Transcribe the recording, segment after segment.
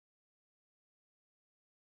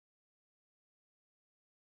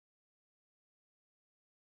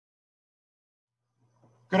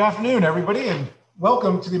Good afternoon, everybody, and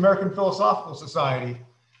welcome to the American Philosophical Society.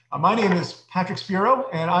 My name is Patrick Spiro,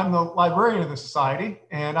 and I'm the librarian of the Society,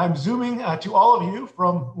 and I'm Zooming to all of you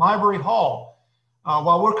from Library Hall.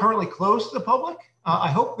 While we're currently closed to the public, I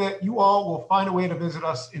hope that you all will find a way to visit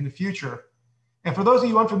us in the future. And for those of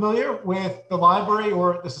you unfamiliar with the library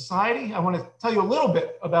or the Society, I want to tell you a little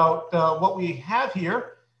bit about what we have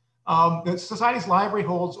here. The Society's library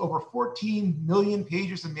holds over 14 million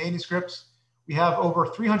pages of manuscripts. We have over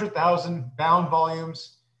 300,000 bound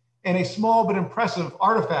volumes and a small but impressive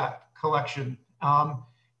artifact collection.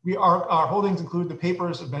 Our holdings include the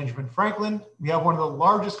papers of Benjamin Franklin. We have one of the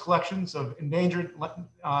largest collections of endangered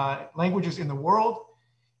languages in the world.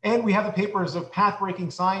 And we have the papers of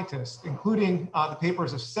path-breaking scientists, including the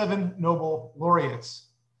papers of 7 Nobel laureates.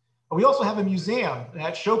 We also have a museum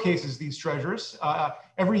that showcases these treasures.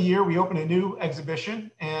 Every year we open a new exhibition,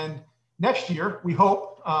 and next year we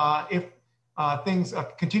hope, if things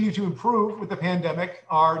continue to improve with the pandemic,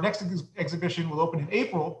 our next exhibition will open in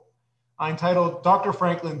April, entitled Dr.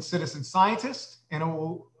 Franklin, Citizen Scientist, and it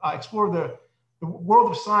will explore the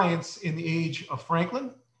world of science in the age of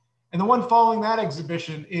Franklin. And the one following that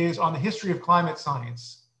exhibition is on the history of climate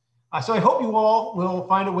science. So I hope you all will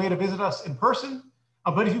find a way to visit us in person,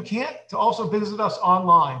 but if you can't, to also visit us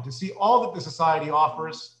online to see all that the Society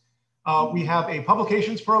offers. We have a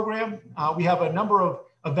publications program. We have a number of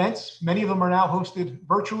events. Many of them are now hosted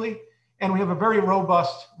virtually. And we have a very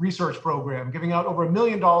robust research program, giving out over $1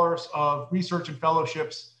 million of research and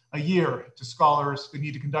fellowships a year to scholars that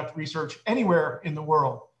need to conduct research anywhere in the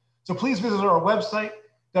world. So please visit our website,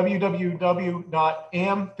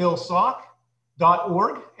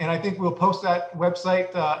 www.amphilsoc.org. And I think we'll post that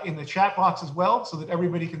website in the chat box as well so that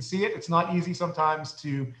everybody can see it. It's not easy sometimes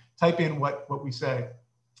to type in what we say.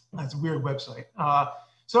 That's a weird website.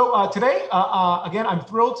 So today, again, I'm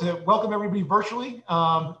thrilled to welcome everybody virtually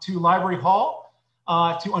to Library Hall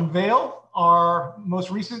to unveil our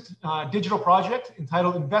most recent digital project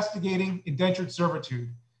entitled Investigating Indentured Servitude.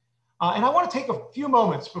 And I want to take a few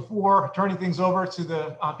moments before turning things over to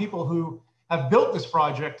the people who have built this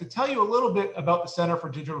project to tell you a little bit about the Center for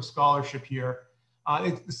Digital Scholarship here.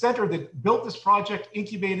 It's the center that built this project,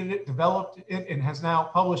 incubated it, developed it, and has now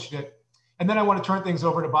published it. And then I want to turn things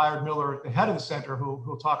over to Bayard Miller, the head of the center,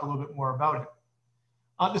 who'll talk a little bit more about it.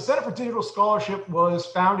 The Center for Digital Scholarship was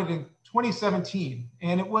founded in 2017,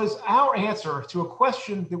 and it was our answer to a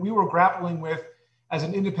question that we were grappling with as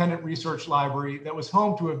an independent research library that was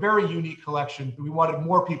home to a very unique collection that we wanted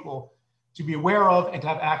more people to be aware of and to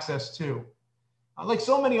have access to. Like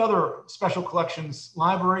so many other special collections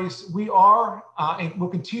libraries, we are and will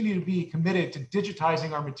continue to be committed to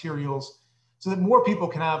digitizing our materials so that more people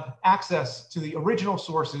can have access to the original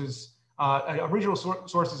sources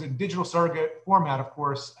in digital surrogate format, of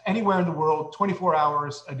course, anywhere in the world, 24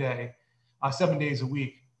 hours a day, 7 days a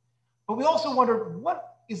week. But we also wondered,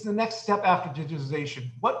 what is the next step after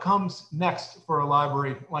digitization? What comes next for a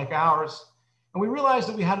library like ours? And we realized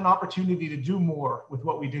that we had an opportunity to do more with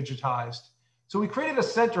what we digitized. So we created a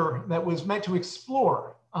center that was meant to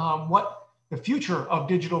explore what the future of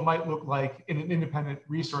digital might look like in an independent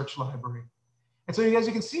research library. And so as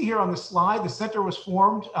you can see here on the slide, the center was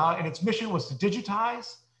formed and its mission was to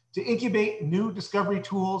digitize, to incubate new discovery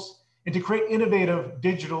tools, and to create innovative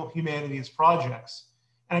digital humanities projects.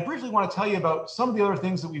 And I briefly want to tell you about some of the other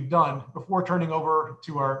things that we've done before turning over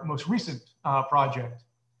to our most recent project.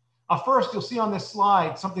 First, you'll see on this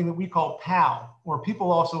slide something that we call PAL, or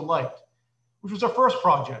People Also Liked, which was our first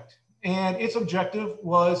project. And its objective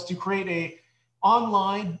was to create an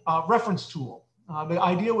online reference tool. The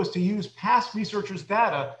idea was to use past researchers'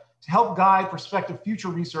 data to help guide prospective future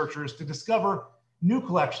researchers to discover new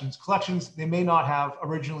collections they may not have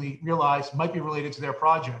originally realized might be related to their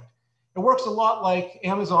project. It works a lot like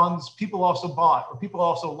Amazon's People Also Bought or People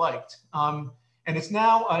Also Liked. And it's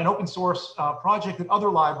now an open source project that other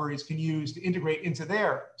libraries can use to integrate into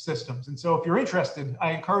their systems. And so if you're interested,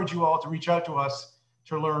 I encourage you all to reach out to us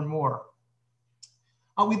to learn more.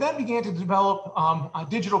 We then began to develop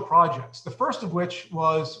digital projects, the first of which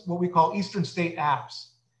was what we call Eastern State Apps.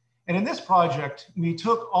 And in this project, we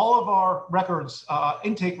took all of our records,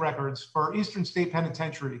 intake records for Eastern State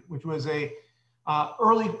Penitentiary, which was a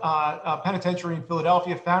early penitentiary in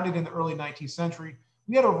Philadelphia, founded in the early 19th century.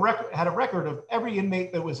 We had a record of every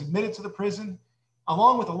inmate that was admitted to the prison,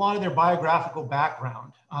 along with a lot of their biographical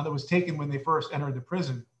background that was taken when they first entered the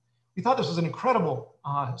prison. We thought this was an incredible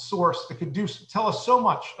source that could tell us so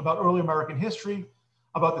much about early American history,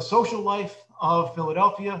 about the social life of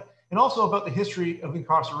Philadelphia, and also about the history of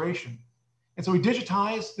incarceration. And so we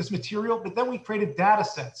digitized this material, but then we created data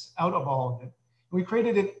sets out of all of it. We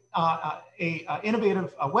created an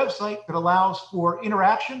innovative website that allows for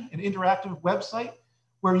interaction, an interactive website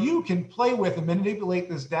where you can play with and manipulate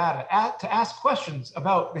this data to ask questions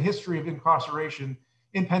about the history of incarceration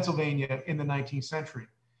in Pennsylvania in the 19th century.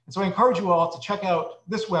 And so I encourage you all to check out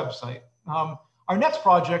this website. Our next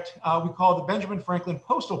project we call the Benjamin Franklin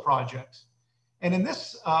Postal Project. And in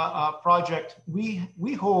this project,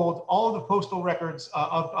 we hold all of the postal records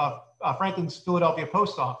of Franklin's Philadelphia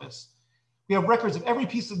Post Office. We have records of every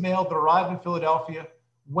piece of mail that arrived in Philadelphia,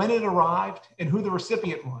 when it arrived, and who the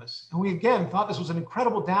recipient was. And we, again, thought this was an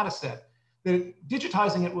incredible data set. That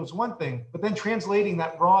digitizing it was one thing, but then translating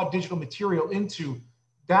that raw digital material into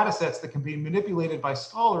data sets that can be manipulated by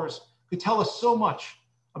scholars could tell us so much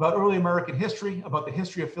about early American history, about the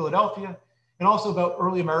history of Philadelphia, and also about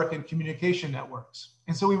early American communication networks.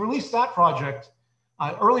 And so we released that project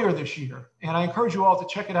earlier this year, and I encourage you all to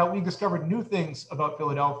check it out. We discovered new things about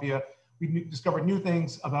Philadelphia. We discovered new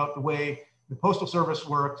things about the way the Postal Service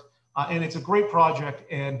worked, and it's a great project,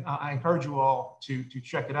 and I encourage you all to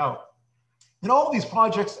check it out. And all of these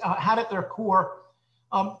projects had at their core,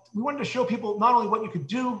 we wanted to show people not only what you could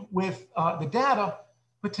do with the data,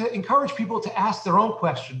 but to encourage people to ask their own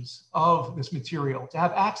questions of this material, to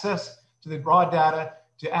have access to the raw data,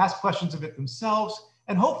 to ask questions of it themselves,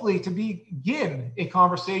 and hopefully to begin a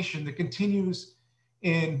conversation that continues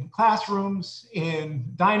in classrooms, in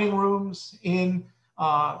dining rooms, in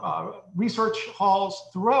research halls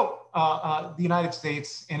throughout the United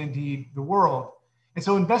States and indeed the world. And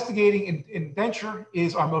so investigating Indenture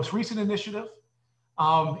is our most recent initiative.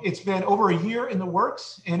 It's been over a year in the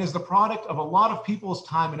works and is the product of a lot of people's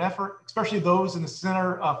time and effort, especially those in the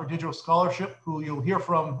Center for Digital Scholarship, who you'll hear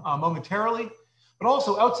from momentarily, but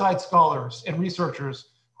also outside scholars and researchers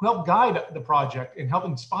who help guide the project and help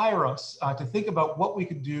inspire us to think about what we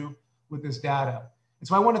could do with this data. And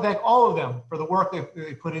so I want to thank all of them for the work that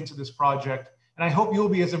they put into this project. And I hope you'll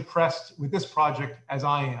be as impressed with this project as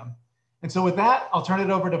I am. And so with that, I'll turn it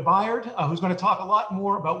over to Bayard, who's going to talk a lot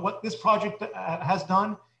more about what this project has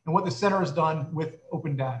done and what the center has done with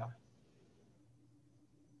open data.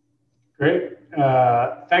 Great.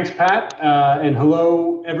 Thanks, Pat. And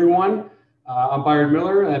hello, everyone. I'm Bayard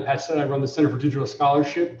Miller. As Pat said, I run the Center for Digital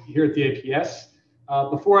Scholarship here at the APS.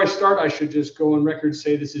 Before I start, I should just go on record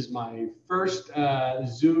say this is my first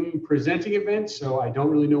Zoom presenting event, so I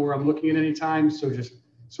don't really know where I'm looking at any time, so just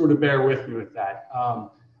sort of bear with me with that.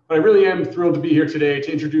 But I really am thrilled to be here today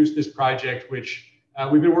to introduce this project, which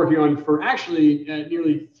we've been working on for actually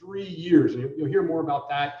nearly 3 years. And you'll hear more about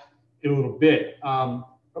that in a little bit.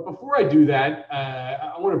 But before I do that,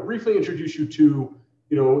 I want to briefly introduce you to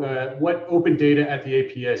what open data at the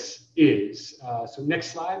APS is. So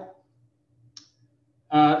next slide.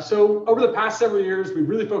 So over the past several years, we've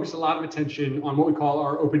really focused a lot of attention on what we call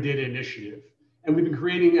our open data initiative. And we've been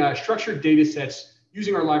creating structured data sets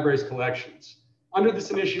using our library's collections. Under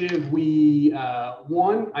this initiative, we,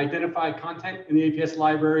 one, identify content in the APS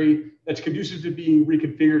library that's conducive to being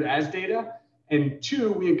reconfigured as data. And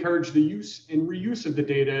two, we encourage the use and reuse of the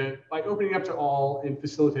data by opening up to all and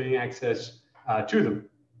facilitating access to them.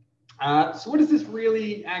 So what does this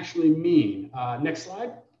really actually mean? Next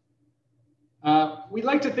slide. We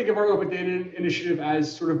like to think of our open data initiative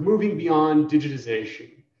as sort of moving beyond digitization.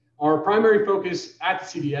 Our primary focus at the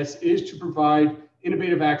CDS is to provide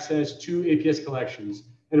innovative access to APS collections.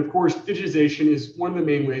 And of course, digitization is one of the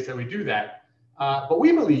main ways that we do that. But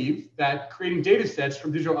we believe that creating data sets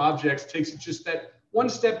from digital objects takes it just that one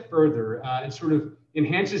step further and sort of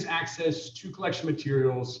enhances access to collection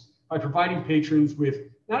materials by providing patrons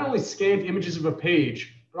with not only scanned images of a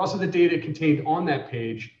page, but also the data contained on that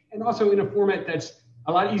page, and also in a format that's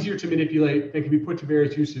a lot easier to manipulate and can be put to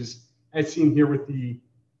various uses, as seen here with the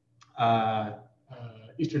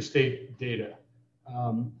Eastern State data.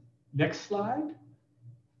 Next slide.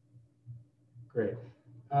 Great.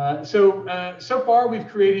 So far we've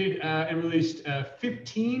created and released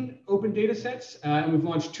 15 open data sets, and we've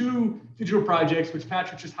launched 2 digital projects, which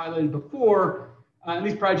Patrick just highlighted before. And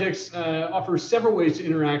these projects offer several ways to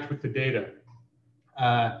interact with the data.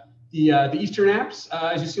 The Eastern apps,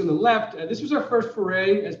 as you see on the left, this was our first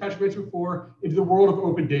foray, as Patrick mentioned before, into the world of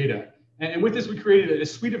open data. And with this, we created a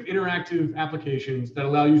suite of interactive applications that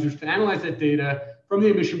allow users to analyze that data from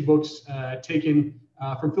the admission books taken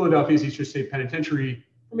from Philadelphia's Eastern State Penitentiary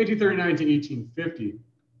from 1839 to 1850.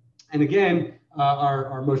 And again,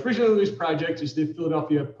 our most recently released project is the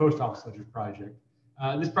Philadelphia Post Office Ledger Project.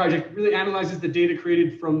 This project really analyzes the data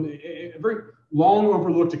created from a very long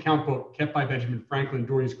overlooked account book kept by Benjamin Franklin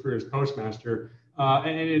during his career as postmaster.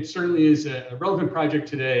 And it certainly is a relevant project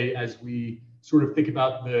today as we sort of think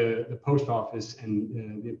about the post office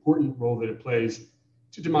and the important role that it plays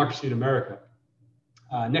to democracy in America.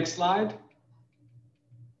 Next slide.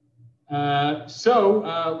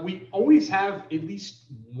 We always have at least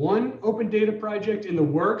one open data project in the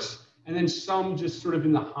works, and then some just sort of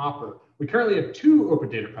in the hopper. We currently have 2 open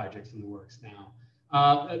data projects in the works now.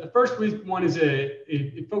 The first one is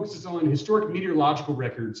it focuses on historic meteorological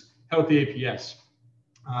records held at the APS.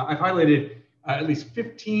 I've highlighted at least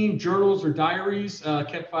 15 journals or diaries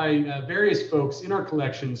kept by various folks in our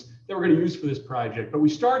collections that we're going to use for this project. But we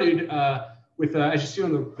started with, as you see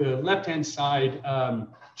on the left-hand side,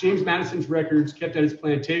 James Madison's records kept at his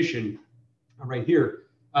plantation right here.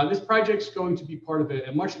 This project's going to be part of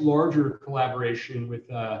a much larger collaboration with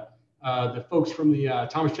the folks from the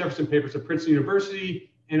Thomas Jefferson Papers at Princeton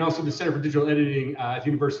University and also the Center for Digital Editing at the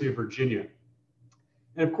University of Virginia.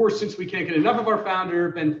 And of course, since we can't get enough of our founder,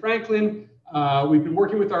 Ben Franklin, we've been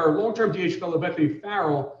working with our long-term DH fellow, Bethany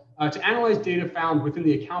Farrell, to analyze data found within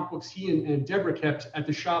the account books he and Deborah kept at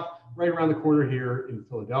the shop right around the corner here in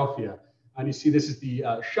Philadelphia. And you see this is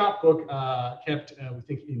the shop book kept, we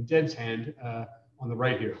think, in Deb's hand on the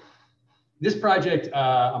right here. This project,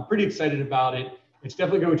 I'm pretty excited about it. It's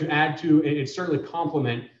definitely going to add to and certainly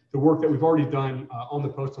complement the work that we've already done on the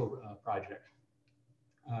postal project.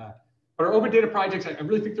 But our open data projects, I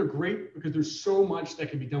really think they're great because there's so much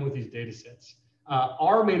that can be done with these data sets.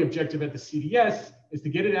 Our main objective at the CDS is to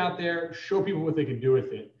get it out there, show people what they can do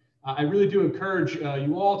with it. I really do encourage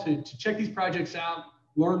you all to check these projects out,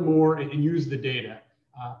 learn more, and use the data.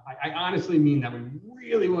 I honestly mean that. We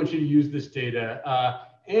really want you to use this data.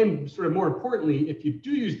 And sort of more importantly, if you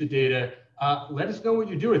do use the data, let us know what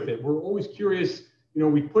you do with it. We're always curious. You know,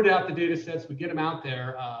 we put out the data sets, we get them out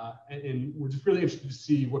there, and we're just really interested to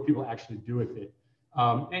see what people actually do with it.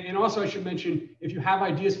 And also I should mention, if you have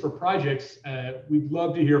ideas for projects, we'd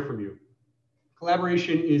love to hear from you.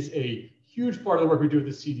 Collaboration is a huge part of the work we do at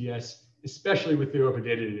the CDS, especially with the Open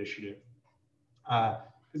Data Initiative.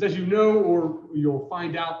 Because as you know, or you'll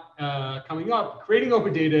find out coming up, creating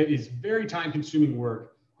open data is very time-consuming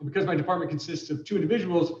work. And because my department consists of 2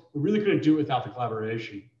 individuals, we really couldn't do it without the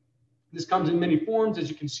collaboration. This comes in many forms, as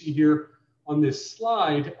you can see here on this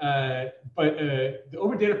slide. But the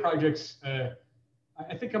open data projects,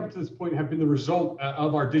 I think up to this point, have been the result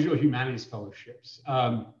of our digital humanities fellowships.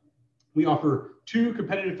 We offer 2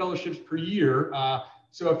 competitive fellowships per year.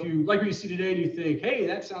 So if you like what you see today and you think, hey,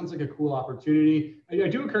 that sounds like a cool opportunity, I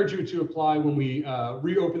do encourage you to apply when we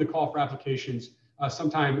reopen the call for applications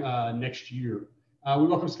sometime next year. We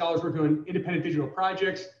welcome scholars working on independent digital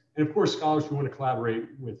projects, and of course, scholars who want to collaborate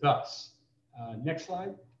with us. Next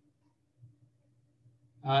slide.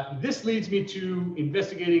 This leads me to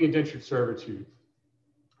investigating indentured servitude.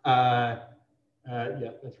 Yeah,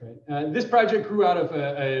 that's right. This project grew out of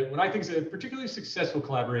what I think is a particularly successful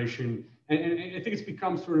collaboration, and I think it's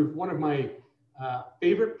become sort of one of my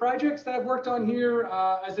favorite projects that I've worked on here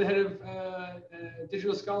as the head of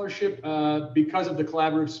digital scholarship because of the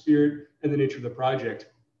collaborative spirit and the nature of the project.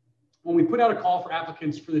 When we put out a call for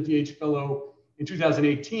applicants for the DH Fellow in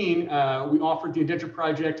 2018, we offered the Indentured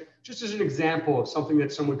Project just as an example of something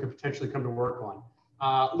that someone could potentially come to work on.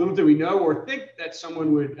 Little did we know or think that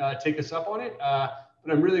someone would take us up on it, but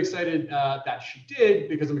I'm really excited that she did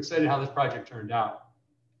because I'm excited how this project turned out.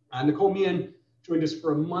 Nicôle Meehan joined us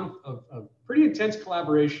for a month of pretty intense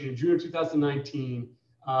collaboration in June of 2019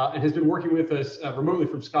 and has been working with us remotely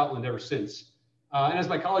from Scotland ever since. And as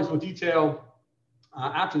my colleagues will detail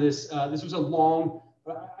after this, this was a long,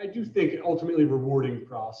 but I do think ultimately rewarding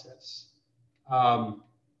process.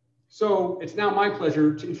 So it's now my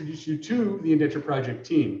pleasure to introduce you to the Indentured Project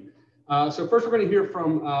team. So first we're going to hear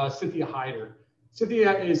from Cynthia Heider.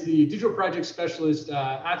 Cynthia is the digital project specialist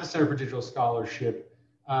at the Center for Digital Scholarship,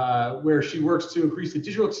 where she works to increase the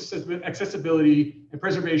digital accessibility and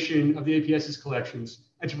preservation of the APS's collections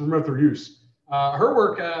and to promote their use. Her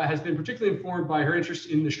work has been particularly informed by her interest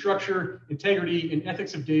in the structure, integrity, and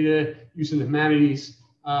ethics of data use in the humanities.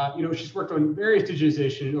 She's worked on various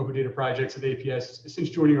digitization and open data projects at APS since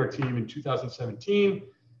joining our team in 2017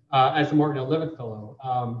 as the Martin L. Levitt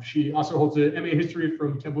Fellow. She also holds an MA in History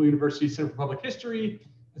from Temple University Center for Public History,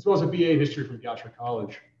 as well as a BA in History from Goucher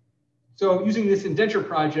College. So using this Indentured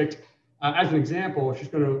project as an example, she's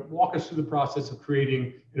going to walk us through the process of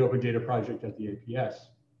creating an open data project at the APS.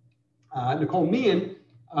 Nicôle Meehan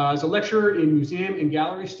is a lecturer in museum and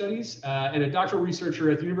gallery studies and a doctoral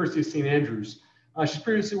researcher at the University of St. Andrews. She's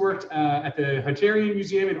previously worked at the Hunterian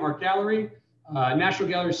Museum and Art Gallery, National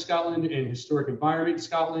Gallery Scotland and Historic Environment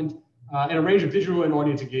Scotland, and a range of digital and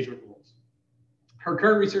audience engagement roles. Her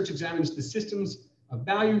current research examines the systems of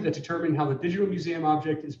value that determine how the digital museum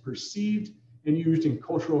object is perceived and used in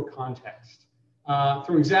cultural context.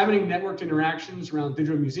 Through examining networked interactions around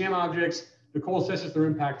digital museum objects, Nicôle assesses their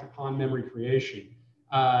impact upon memory creation.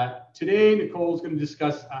 Today, Nicôle is going to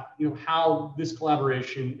discuss how this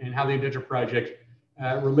collaboration and how the Indentured Project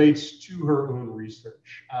relates to her own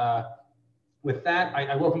research. With that,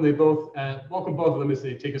 I welcome both of them as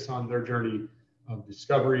they take us on their journey of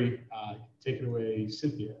discovery. Take it away,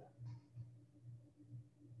 Cynthia.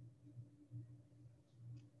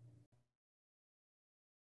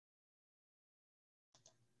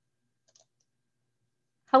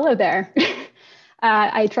 Hello there.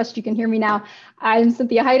 I trust you can hear me now. I'm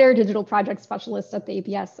Cynthia Heider, Digital Project Specialist at the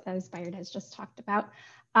APS, as Bayard has just talked about.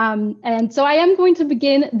 And so I am going to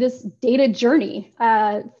begin this data journey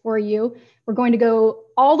for you. We're going to go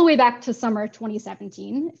all the way back to summer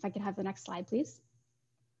 2017. If I could have the next slide, please.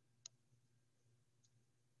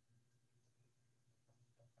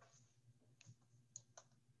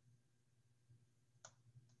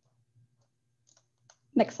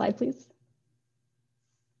 Next slide, please.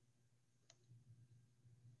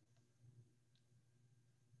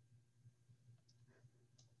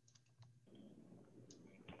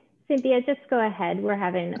 Cynthia, just go ahead. We're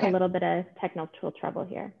having a little bit of technical trouble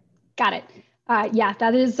here. Got it. Yeah,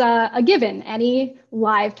 that is a given. Any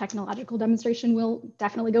live technological demonstration will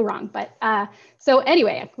definitely go wrong. But so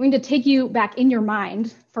anyway, I'm going to take you back in your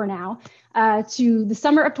mind for now to the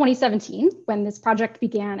summer of 2017, when this project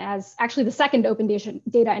began as actually the second Open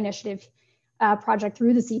Data Initiative project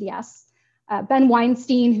through the CDS. Ben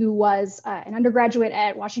Weinstein, who was an undergraduate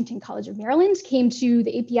at Washington College of Maryland, came to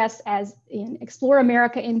the APS as an Explore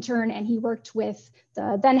America intern, and he worked with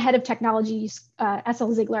the then head of technology,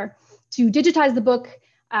 S.L. Ziegler, to digitize the book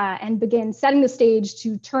and begin setting the stage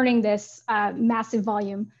to turning this massive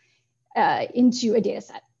volume into a data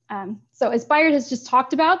set. So as Bayard has just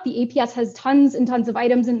talked about, the APS has tons and tons of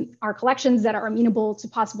items in our collections that are amenable to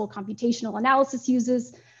possible computational analysis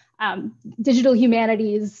uses, digital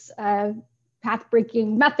humanities,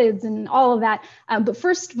 path-breaking methods and all of that. But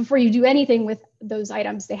first, before you do anything with those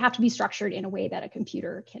items, they have to be structured in a way that a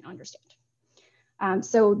computer can understand.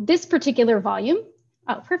 So this particular volume,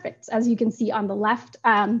 oh, perfect, as you can see on the left,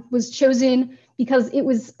 was chosen because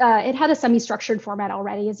it had a semi-structured format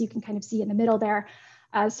already, as you can kind of see in the middle there.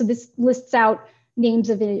 So this lists out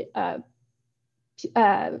names of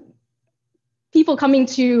people coming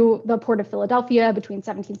to the Port of Philadelphia between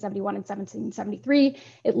 1771 and 1773.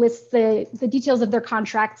 It lists the details of their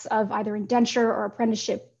contracts of either indenture or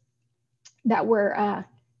apprenticeship that were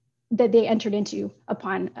that they entered into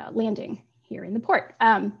upon landing here in the port.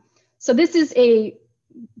 So this is a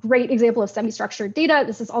great example of semi-structured data.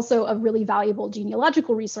 This is also a really valuable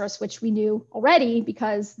genealogical resource, which we knew already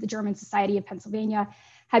because the German Society of Pennsylvania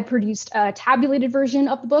had produced a tabulated version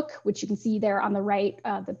of the book, which you can see there on the right,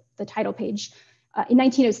 the title page, in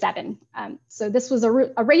 1907. So this was a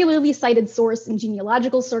regularly cited source in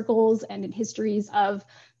genealogical circles and in histories of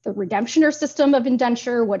the redemptioner system of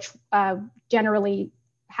indenture, which generally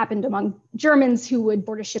happened among Germans who would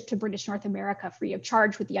board a ship to British North America free of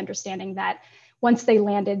charge, with the understanding that once they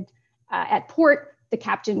landed at port, the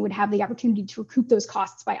captain would have the opportunity to recoup those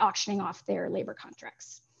costs by auctioning off their labor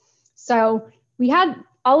contracts. So we had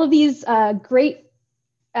all of these great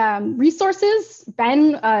resources.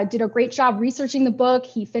 Ben did a great job researching the book.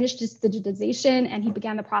 He finished his digitization and he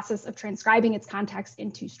began the process of transcribing its context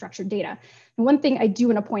into structured data. And one thing I do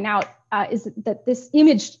want to point out is that this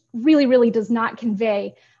image really, really does not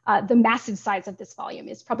convey the massive size of this volume.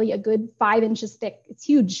 It's probably a good 5 inches thick. It's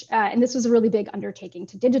huge. And this was a really big undertaking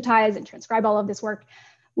to digitize and transcribe all of this work,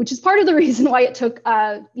 which is part of the reason why it took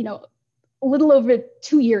a little over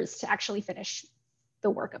 2 years to actually finish the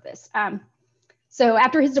work of this. So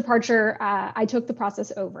after his departure, I took the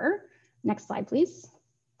process over. Next slide, please.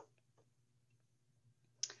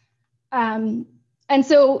 And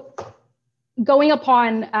so going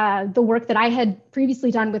upon the work that I had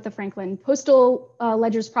previously done with the Franklin Postal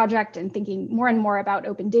Ledgers project and thinking more and more about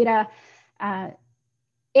open data, and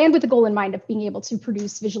with the goal in mind of being able to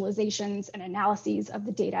produce visualizations and analyses of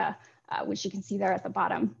the data, which you can see there at the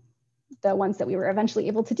bottom, the ones that we were eventually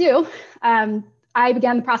able to do, I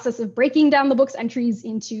began the process of breaking down the book's entries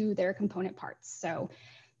into their component parts. So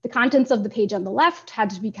the contents of the page on the left had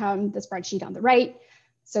to become the spreadsheet on the right,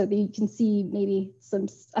 so that you can see maybe some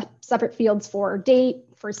separate fields for date,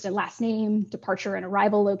 first and last name, departure and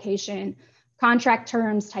arrival location, contract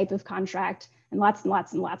terms, type of contract, and lots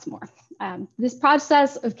more. This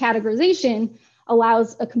process of categorization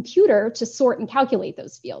allows a computer to sort and calculate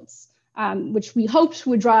those fields, which we hoped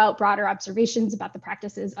would draw out broader observations about the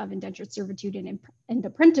practices of indentured servitude and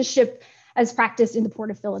apprenticeship as practiced in the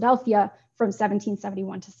Port of Philadelphia from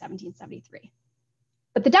 1771 to 1773.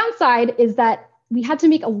 But the downside is that we had to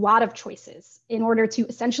make a lot of choices in order to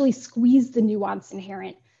essentially squeeze the nuance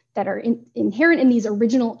inherent that are inherent in these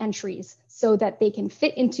original entries so that they can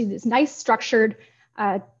fit into this nice structured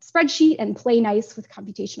spreadsheet and play nice with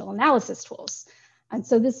computational analysis tools. And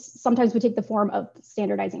so this sometimes would take the form of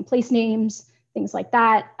standardizing place names, things like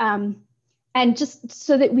that. And just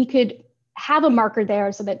so that we could have a marker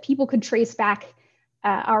there so that people could trace back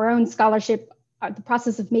our own scholarship, the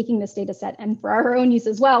process of making this data set, and for our own use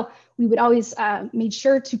as well, we would always make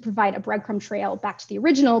sure to provide a breadcrumb trail back to the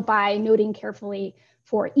original by noting carefully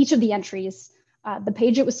for each of the entries, the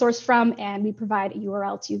page it was sourced from, and we provide a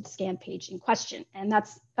URL to the scanned page in question. And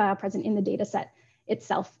that's present in the data set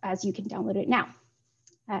itself, as you can download it now.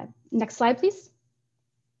 Next slide, please.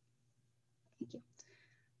 Thank you.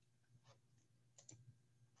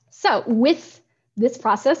 So with this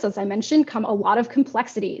process, as I mentioned, come a lot of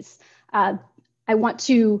complexities. I want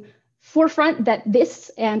to forefront that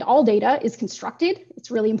this and all data is constructed.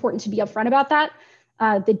 It's really important to be upfront about that.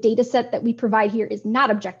 The data set that we provide here is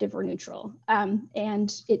not objective or neutral,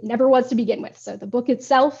 and it never was to begin with. So the book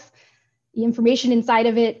itself, the information inside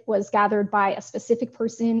of it was gathered by a specific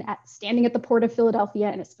person standing at the Port of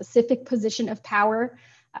Philadelphia in a specific position of power,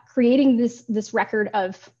 creating this record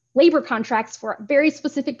of labor contracts for very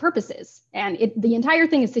specific purposes. And the entire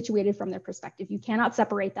thing is situated from their perspective. You cannot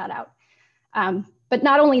separate that out. But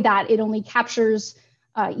not only that, it only captures,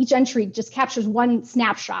 each entry just captures one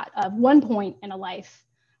snapshot of one point in a life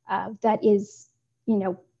that is,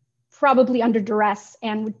 probably under duress.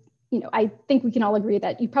 And, I think we can all agree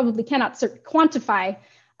that you probably cannot quantify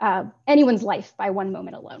anyone's life by one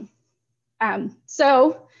moment alone.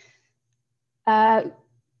 So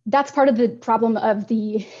that's part of the problem of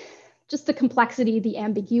just the complexity, the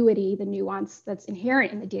ambiguity, the nuance that's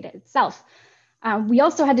inherent in the data itself. We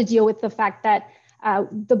also had to deal with the fact that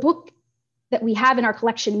the book that we have in our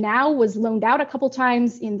collection now was loaned out a couple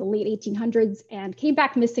times in the late 1800s and came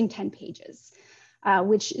back missing 10 pages,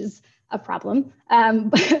 which is a problem.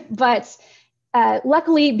 But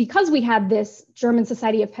luckily, because we had this German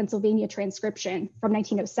Society of Pennsylvania transcription from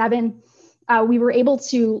 1907, we were able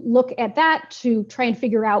to look at that to try and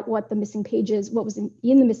figure out what the missing pages, what was in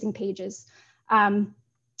the missing pages, 10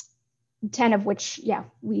 of which,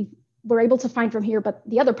 we were able to find from here. But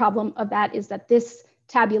the other problem of that is that this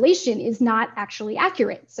tabulation is not actually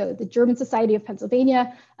accurate. So the German Society of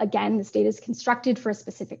Pennsylvania, again, this data is constructed for a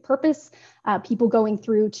specific purpose, people going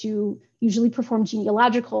through to usually perform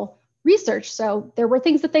genealogical research. So there were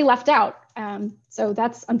things that they left out. So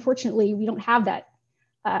that's, unfortunately, we don't have that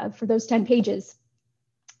for those 10 pages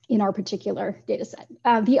in our particular data set.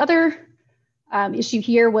 The other issue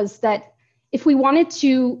here was that if we wanted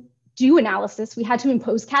to do analysis, we had to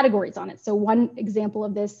impose categories on it. So one example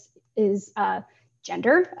of this is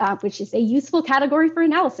gender, which is a useful category for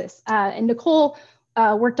analysis. And Nicôle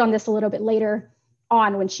worked on this a little bit later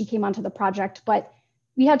on when she came onto the project, but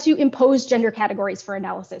we had to impose gender categories for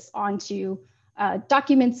analysis onto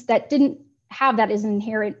documents that didn't have that as an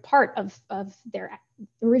inherent part of their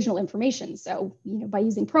original information. So, by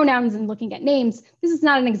using pronouns and looking at names, this is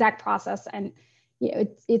not an exact process, and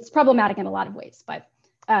it's problematic in a lot of ways. But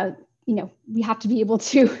we have to be able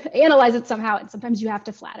to analyze it somehow, and sometimes you have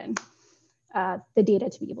to flatten the data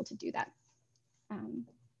to be able to do that.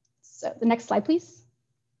 So the next slide, please.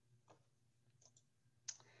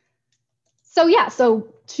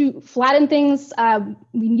 So to flatten things,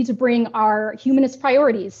 we need to bring our humanist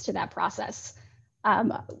priorities to that process.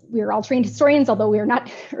 We are all trained historians, although we are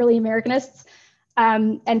not early Americanists.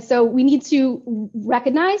 And so we need to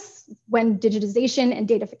recognize when digitization and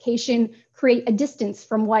datafication create a distance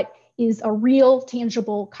from what is a real,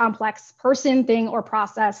 tangible, complex person, thing, or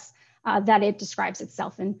process that it describes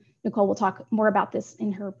itself. And Nicôle will talk more about this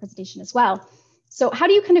in her presentation as well. So how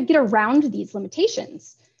do you kind of get around these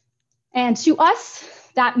limitations? And to us,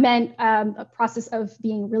 that meant a process of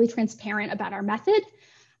being really transparent about our method,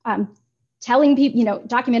 telling people,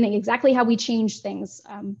 documenting exactly how we change things.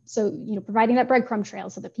 So, providing that breadcrumb trail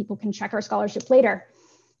so that people can check our scholarship later.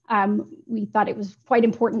 We thought it was quite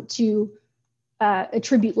important to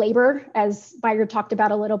attribute labor, as Bayard talked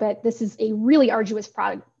about a little bit. This is a really arduous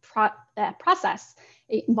process.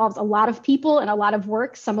 It involves a lot of people and a lot of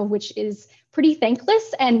work, some of which is pretty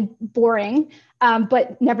thankless and boring,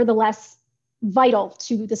 but nevertheless vital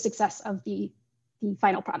to the success of the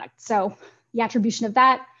final product. So the attribution of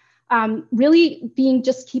that, really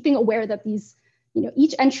keeping aware that these,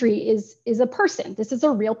 each entry is a person. This is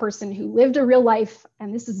a real person who lived a real life,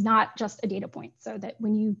 and this is not just a data point. So that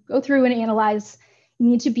when you go through and analyze, you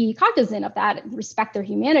need to be cognizant of that and respect their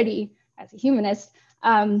humanity as a humanist.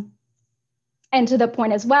 And to the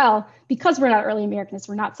point as well, because we're not early Americanists,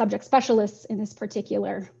 we're not subject specialists in this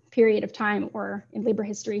particular period of time or in labor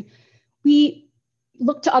history, we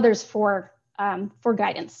look to others for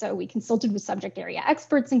guidance. So we consulted with subject area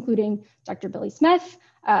experts, including Dr. Billy Smith.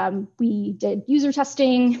 We did user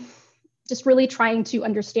testing, just really trying to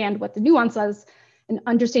understand what the nuance is and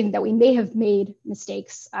understanding that we may have made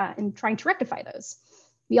mistakes and trying to rectify those.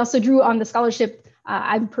 We also drew on the scholarship.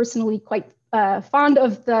 I'm personally quite fond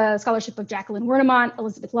of the scholarship of Jacqueline Wernemont,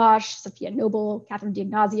 Elizabeth Losh, Sophia Noble, Catherine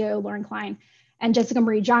D'Ignazio, Lauren Klein, and Jessica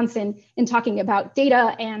Marie Johnson in talking about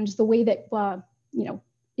data and the way that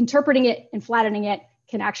interpreting it and flattening it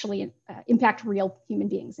can actually impact real human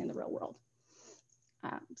beings in the real world.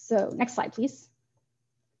 So next slide, please.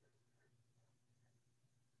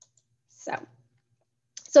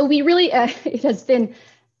 So we really, it has been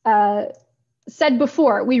said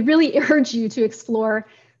before, we really urge you to explore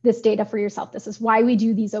this data for yourself. This is why we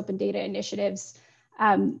do these open data initiatives.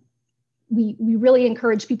 We really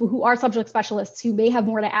encourage people who are subject specialists who may have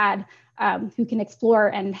more to add, who can explore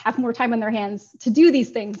and have more time on their hands to do these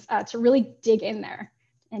things, to really dig in there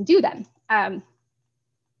and do them.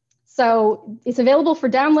 So it's available for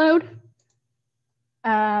download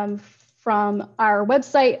from our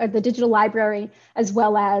website, the digital library, as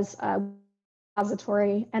well as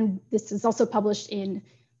repository. And this is also published in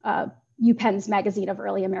UPenn's Magazine of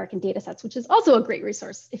Early American Datasets, which is also a great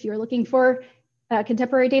resource if you're looking for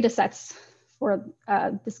contemporary datasets for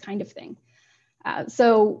this kind of thing.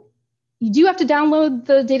 So you do have to download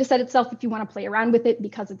the dataset itself if you want to play around with it,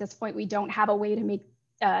 because at this point we don't have a way to make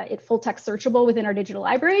it full text searchable within our digital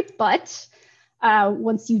library. But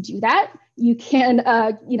once you do that, you can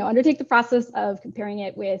undertake the process of comparing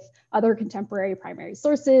it with other contemporary primary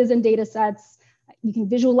sources and datasets. You can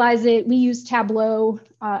visualize it. We use Tableau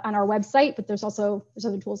on our website, but there's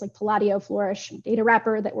other tools like Palladio, Flourish, and Data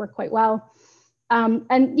Wrapper that work quite well.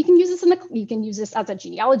 And you can use this you can use this as a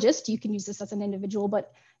genealogist. You can use this as an individual,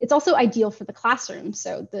 but it's also ideal for the classroom.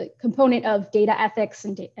 So the component of data ethics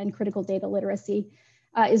and critical data literacy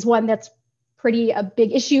is one that's a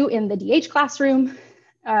big issue in the DH classroom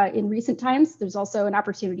in recent times. There's also an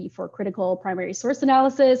opportunity for critical primary source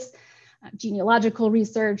analysis, genealogical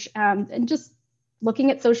research, and just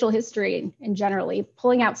looking at social history and generally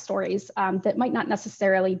pulling out stories that might not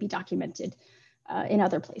necessarily be documented in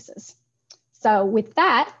other places. So with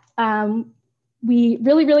that, we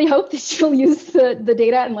really, really hope that you'll use the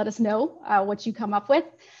data and let us know what you come up with.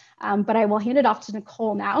 But I will hand it off to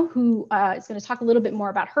Nicôle now, who is going to talk a little bit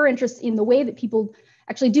more about her interest in the way that people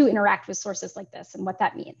actually do interact with sources like this and what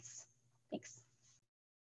that means. Thanks.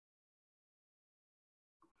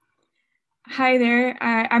 Hi there,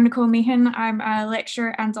 I'm Nicôle Meehan. I'm a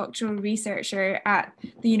lecturer and doctoral researcher at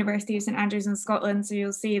the University of St Andrews in Scotland. So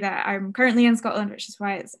you'll see that I'm currently in Scotland, which is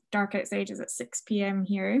why it's dark outside. It's at 6 p.m.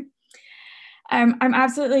 here. I'm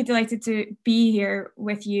absolutely delighted to be here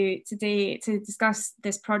with you today to discuss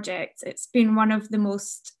this project. It's been one of the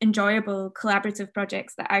most enjoyable collaborative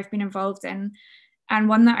projects that I've been involved in, and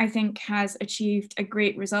one that I think has achieved a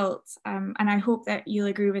great result. And I hope that you'll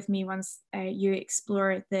agree with me once you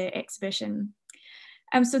explore the exhibition.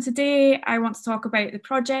 So today I want to talk about the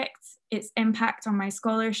project, its impact on my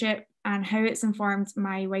scholarship, and how it's informed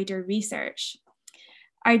my wider research.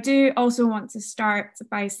 I do also want to start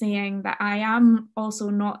by saying that I am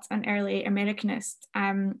also not an early Americanist,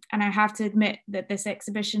 and I have to admit that this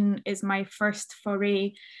exhibition is my first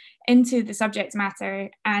foray into the subject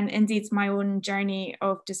matter and indeed my own journey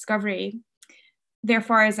of discovery.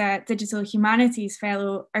 Therefore, as a digital humanities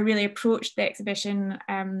fellow, I really approached the exhibition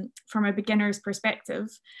from a beginner's perspective,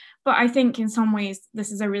 but I think in some ways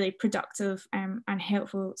this is a really productive and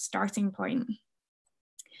helpful starting point.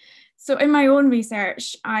 So in my own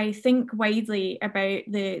research, I think widely about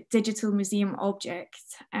the digital museum object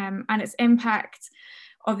and its impact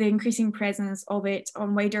of the increasing presence of it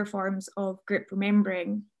on wider forms of group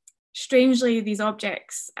remembering. Strangely, these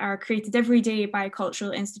objects are created every day by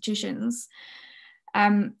cultural institutions,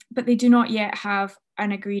 but they do not yet have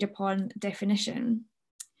an agreed upon definition.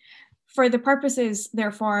 For the purposes,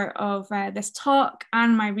 therefore, of this talk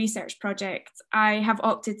and my research project, I have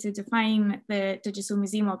opted to define the digital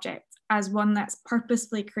museum object as one that's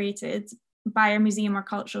purposefully created by a museum or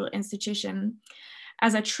cultural institution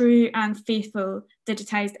as a true and faithful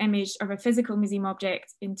digitized image of a physical museum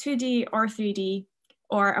object in 2D or 3D,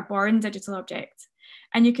 or a born digital object.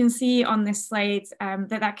 And you can see on this slide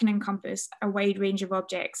that can encompass a wide range of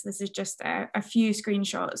objects. This is just a few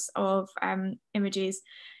screenshots of images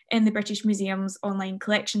in the British Museum's online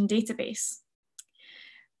collection database.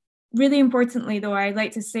 Really importantly, though, I'd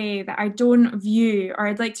like to say that I don't view, or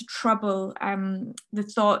I'd like to trouble the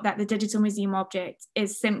thought that the digital museum object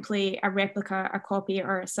is simply a replica, a copy,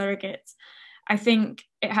 or a surrogate. I think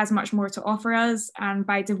it has much more to offer us, and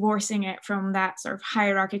by divorcing it from that sort of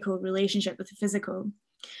hierarchical relationship with the physical,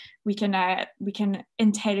 we can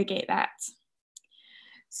interrogate that.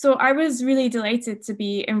 So I was really delighted to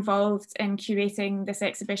be involved in curating this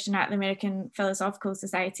exhibition at the American Philosophical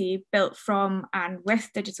Society, built from and with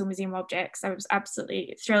digital museum objects. I was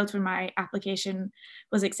absolutely thrilled when my application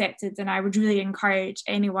was accepted, and I would really encourage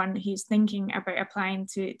anyone who's thinking about applying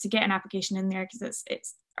to get an application in there, because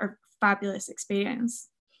it's a fabulous experience.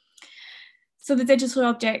 So the digital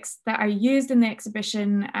objects that I used in the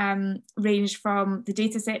exhibition ranged from the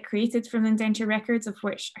data set created from the indenture records, of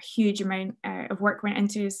which a huge amount of work went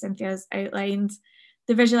into, as Cynthia's outlined,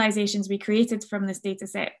 the visualizations we created from this data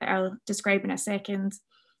set that I'll describe in a second,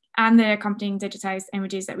 and the accompanying digitized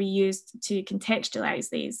images that we used to contextualize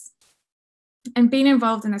these. And being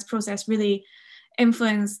involved in this process really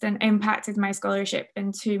influenced and impacted my scholarship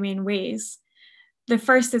in two main ways. The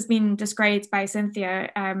first has been described by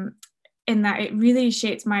Cynthia, in that it really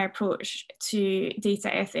shaped my approach to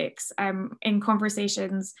data ethics. In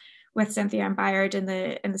conversations with Cynthia and Bayard in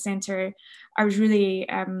the centre, I was really,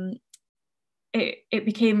 it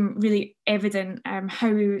became really evident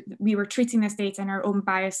how we were treating this data and our own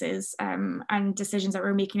biases and decisions that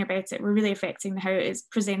we're making about it were really affecting how it is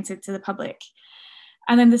presented to the public.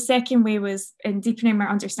 And then the second way was in deepening my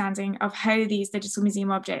understanding of how these digital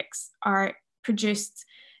museum objects are produced,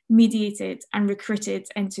 mediated and recruited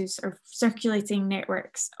into sort of circulating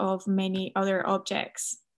networks of many other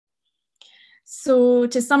objects. So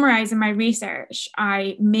to summarize in my research,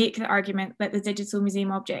 I make the argument that the digital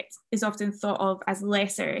museum object is often thought of as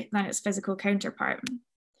lesser than its physical counterpart.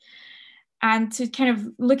 And to kind of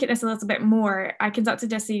look at this a little bit more, I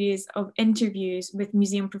conducted a series of interviews with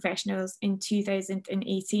museum professionals in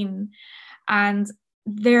 2018. And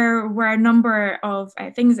there were a number of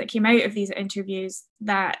things that came out of these interviews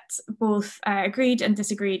that both agreed and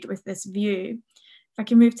disagreed with this view. If I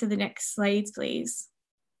can move to the next slide, please.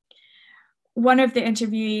 One of the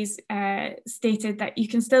interviewees stated that you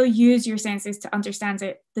can still use your senses to understand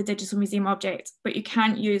the digital museum object, but you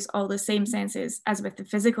can't use all the same senses as with the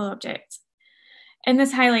physical object. And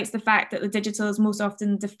this highlights the fact that the digital is most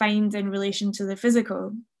often defined in relation to the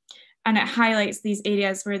physical. And it highlights these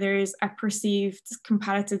areas where there is a perceived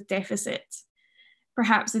comparative deficit.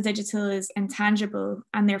 Perhaps the digital is intangible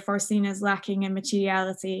and therefore seen as lacking in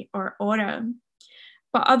materiality or aura.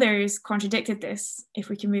 But others contradicted this. If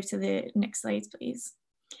we can move to the next slide, please.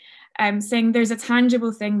 Saying there's a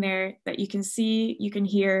tangible thing there that you can see, you can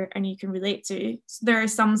hear, and you can relate to. So there are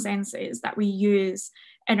some senses that we use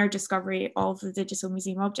in our discovery of the digital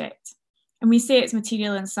museum object. And we say it's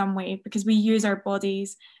material in some way because we use our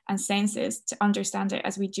bodies and senses to understand it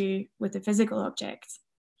as we do with the physical object.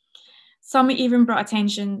 Some even brought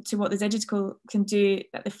attention to what the digital can do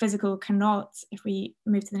that the physical cannot. If we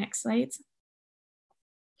move to the next slide.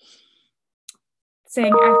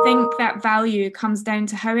 Saying, I think that value comes down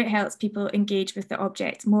to how it helps people engage with the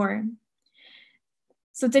object more.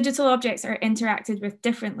 So digital objects are interacted with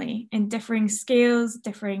differently in differing scales,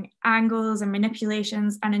 differing angles and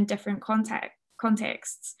manipulations, and in different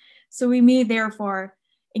contexts. So we may therefore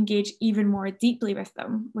engage even more deeply with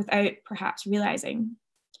them without perhaps realizing.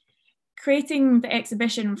 Creating the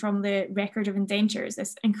exhibition from the record of indentures,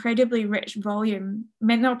 this incredibly rich volume,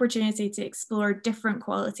 meant the opportunity to explore different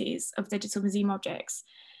qualities of digital museum objects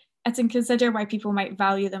and to consider why people might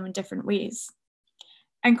value them in different ways.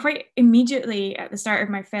 And quite immediately at the start of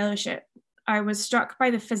my fellowship, I was struck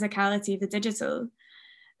by the physicality of the digital.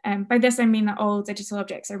 By this, I mean that all digital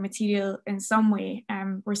objects are material in some way.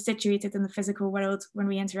 We're situated in the physical world when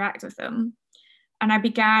we interact with them. And I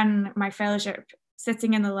began my fellowship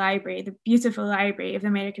sitting in the library, the beautiful library of the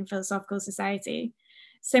American Philosophical Society,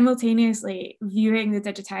 simultaneously viewing the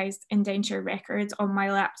digitized indenture records on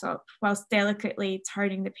my laptop whilst delicately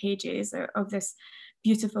turning the pages of this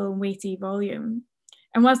beautiful and weighty volume.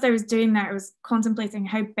 And whilst I was doing that, I was contemplating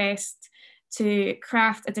how best to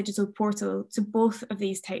craft a digital portal to both of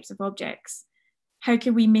these types of objects. How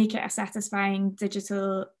could we make it a satisfying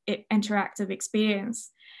digital interactive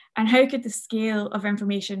experience? And how could the scale of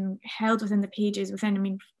information held within the pages,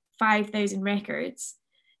 within 5,000 records,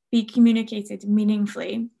 be communicated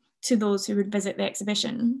meaningfully to those who would visit the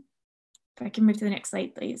exhibition? If I can move to the next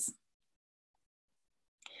slide, please.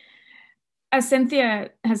 As Cynthia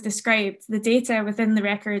has described, the data within the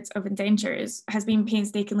records of indentures has been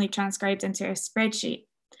painstakingly transcribed into a spreadsheet,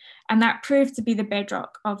 and that proved to be the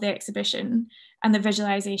bedrock of the exhibition and the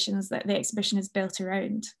visualizations that the exhibition is built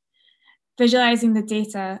around. Visualizing the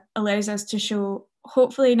data allows us to show,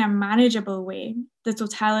 hopefully in a manageable way, the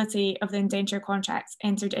totality of the indenture contracts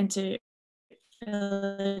entered into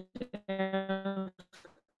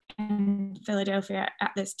Philadelphia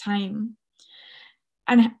at this time.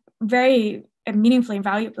 And very meaningfully and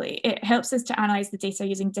valuably, it helps us to analyze the data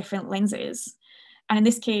using different lenses. And in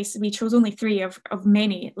this case, we chose only 3 of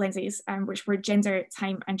many lenses, which were gender,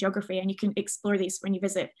 time, and geography. And you can explore these when you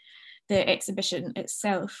visit the exhibition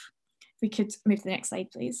itself. If we could move to the next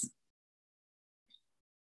slide, please.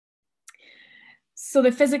 So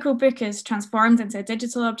the physical book is transformed into a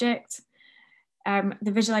digital object, the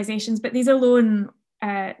visualizations, but these alone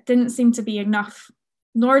didn't seem to be enough,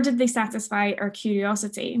 nor did they satisfy our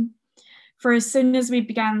curiosity. For as soon as we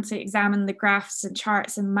began to examine the graphs and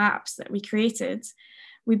charts and maps that we created,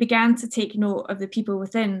 we began to take note of the people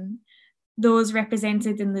within, those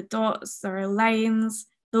represented in the dots or lines,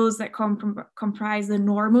 those that comprise the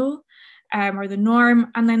normal or the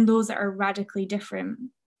norm, and then those that are radically different.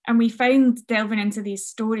 And we found delving into these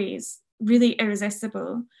stories really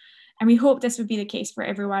irresistible. And we hope this would be the case for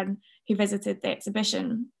everyone who visited the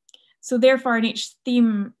exhibition. So therefore, in each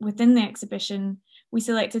theme within the exhibition, we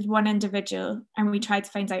selected one individual and we tried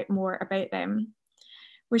to find out more about them,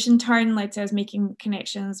 which in turn led to us making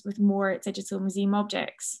connections with more digital museum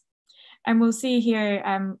objects. And we'll see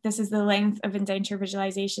here, this is the length of indenture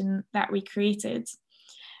visualization that we created.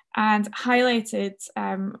 And highlighted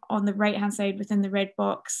on the right-hand side within the red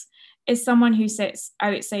box is someone who sits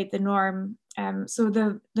outside the norm. So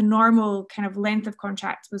the normal kind of length of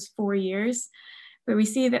contract was 4 years, but we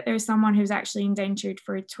see that there's someone who's actually indentured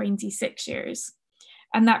for 26 years.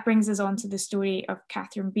 And that brings us on to the story of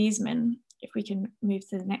Catherine Beesman. If we can move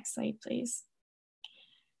to the next slide, please.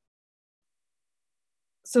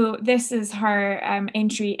 So this is her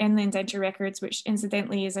entry in the indenture records, which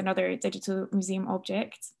incidentally is another digital museum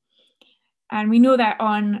object. And we know that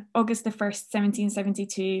on August the 1st,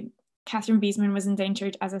 1772, Catherine Beesman was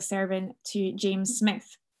indentured as a servant to James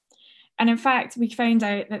Smith. And in fact, we found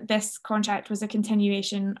out that this contract was a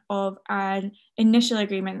continuation of an initial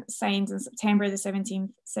agreement signed on September the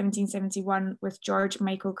 17th, 1771 with George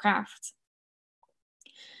Michael Craft.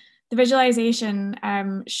 The visualization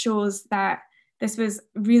shows that this was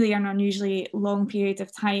really an unusually long period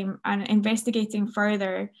of time, and investigating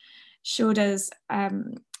further showed us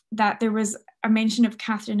that there was a mention of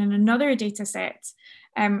Catherine in another data set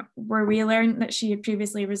where we learned that she had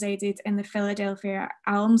previously resided in the Philadelphia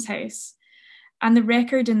almshouse. And the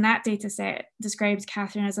record in that data set describes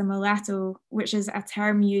Catherine as a mulatto, which is a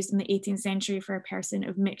term used in the 18th century for a person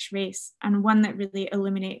of mixed race, and one that really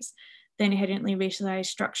illuminates the inherently racialized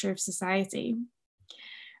structure of society.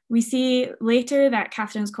 We see later that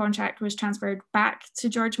Catherine's contract was transferred back to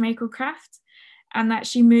George Michael Craft, and that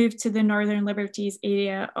she moved to the Northern Liberties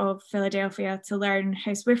area of Philadelphia to learn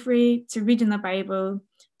housewifery, to read in the Bible,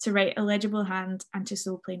 to write a legible hand, and to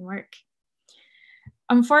sew plain work.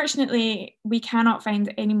 Unfortunately, we cannot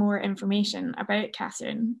find any more information about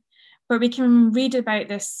Catherine, but we can read about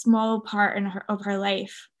this small part of her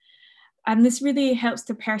life. And this really helps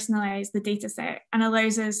to personalize the data set and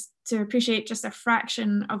allows us to appreciate just a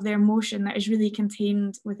fraction of the emotion that is really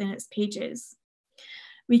contained within its pages.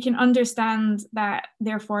 We can understand that,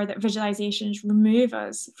 therefore, that visualizations remove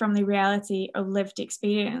us from the reality of lived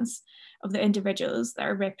experience of the individuals that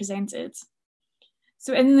are represented.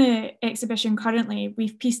 So in the exhibition currently,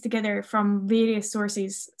 we've pieced together from various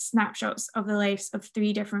sources snapshots of the lives of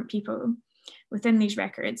 3 different people within these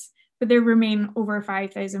records, but there remain over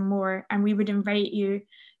 5,000 more, and we would invite you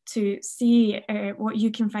to see what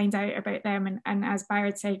you can find out about them, and as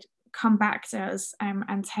Bayard said, come back to us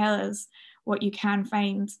and tell us what you can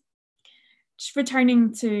find. Just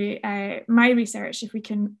returning to my research, if we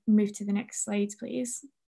can move to the next slide, please.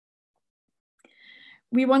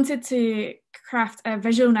 We wanted to craft a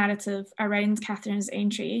visual narrative around Catherine's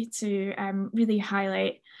entry to really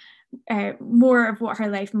highlight more of what her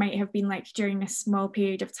life might have been like during this small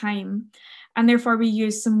period of time. And therefore we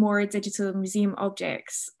used some more digital museum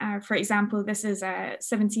objects. For example, this is a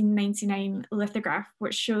 1799 lithograph,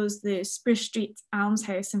 which shows the Spruce Street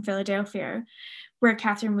almshouse in Philadelphia, where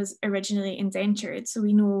Catherine was originally indentured. So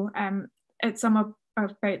we know some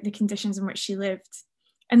about the conditions in which she lived.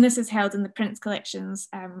 And this is held in the prints collections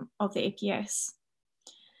of the APS.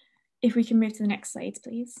 If we can move to the next slide,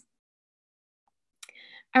 please.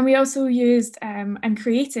 And we also used and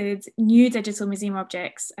created new digital museum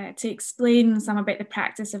objects to explain some about the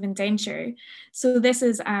practice of indenture. So this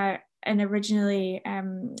is an originally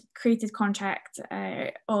created contract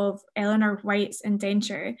of Eleanor White's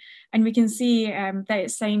indenture. And we can see that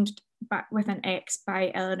it's signed with an X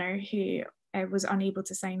by Eleanor, who was unable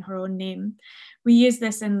to sign her own name. We use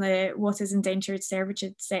this in the What is Indentured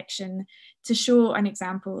Servitude section to show an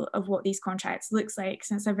example of what these contracts looks like,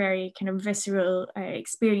 since it's a very kind of visceral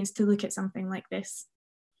experience to look at something like this.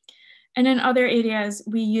 And in other areas,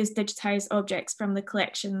 we use digitized objects from the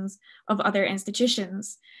collections of other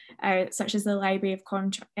institutions, such as the Library of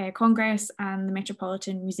Congress and the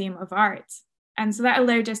Metropolitan Museum of Art. And so that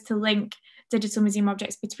allowed us to link digital museum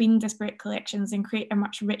objects between disparate collections and create a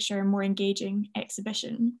much richer and more engaging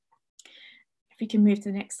exhibition. If we can move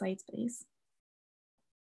to the next slide, please.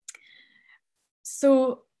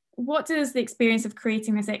 So what does the experience of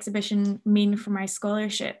creating this exhibition mean for my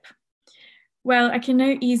scholarship? Well, I can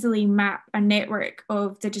now easily map a network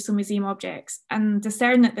of digital museum objects and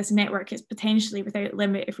discern that this network is potentially without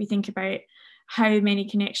limit if we think about how many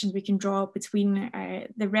connections we can draw between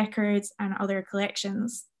the records and other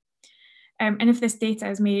collections. And if this data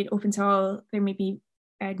is made open to all, there may be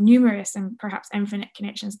numerous and perhaps infinite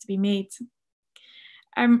connections to be made.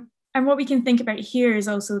 And what we can think about here is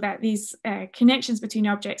also that these connections between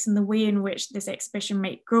objects and the way in which this exhibition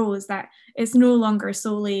might grow is that it's no longer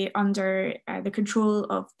solely under the control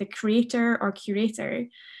of the creator or curator,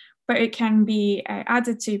 but it can be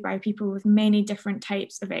added to by people with many different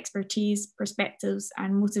types of expertise, perspectives,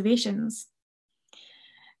 and motivations.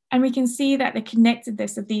 And we can see that the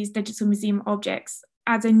connectedness of these digital museum objects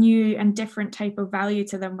adds a new and different type of value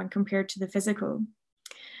to them when compared to the physical.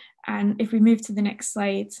 And if we move to the next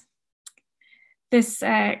slide, this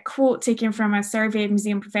quote taken from a survey of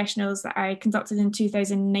museum professionals that I conducted in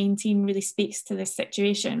 2019 really speaks to this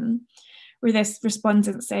situation, where this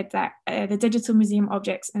respondent said that the digital museum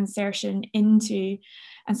objects insertion into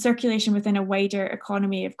and circulation within a wider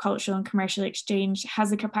economy of cultural and commercial exchange has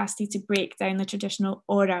the capacity to break down the traditional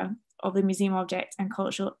aura of the museum object and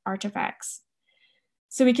cultural artifacts.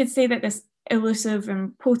 So we could say that this elusive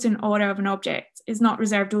and potent aura of an object is not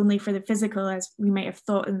reserved only for the physical, as we might have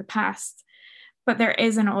thought in the past, but there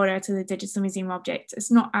is an aura to the digital museum object.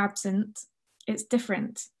 It's not absent, it's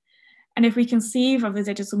different. And if we conceive of the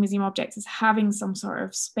digital museum object as having some sort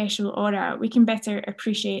of special aura, we can better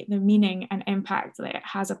appreciate the meaning and impact that it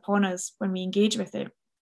has upon us when we engage with it.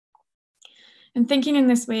 And thinking in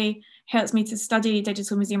this way helps me to study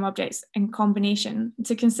digital museum objects in combination,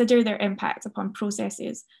 to consider their impact upon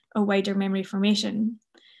processes of wider memory formation.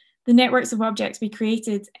 The networks of objects we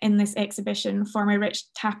created in this exhibition form a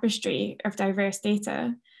rich tapestry of diverse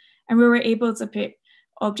data, and we were able to put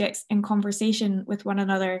objects in conversation with one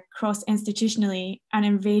another cross-institutionally and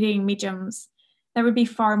in varying mediums that would be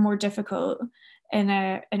far more difficult in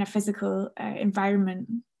a physical environment.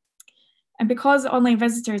 And because online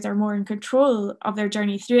visitors are more in control of their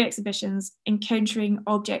journey through exhibitions, encountering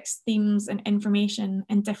objects, themes, and information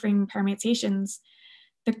in differing permutations,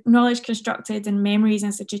 the knowledge constructed and memories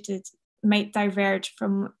instituted might diverge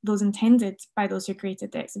from those intended by those who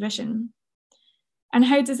created the exhibition. And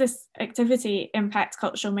how does this activity impact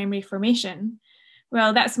cultural memory formation?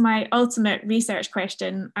 Well, that's my ultimate research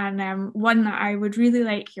question, and one that I would really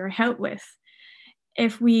like your help with.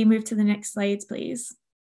 If we move to the next slides, please.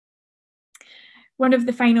 One of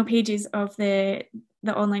the final pages of the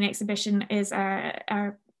online exhibition is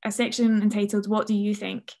a section entitled, "What do you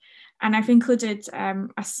think?" And I've included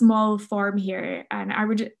a small form here, and I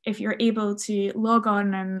would, if you're able to log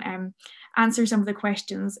on and answer some of the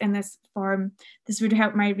questions in this form, this would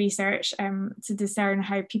help my research to discern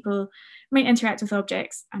how people might interact with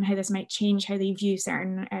objects and how this might change how they view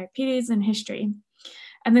certain periods in history.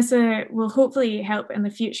 And this will hopefully help in the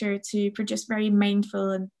future to produce very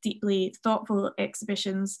mindful and deeply thoughtful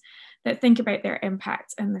exhibitions that think about their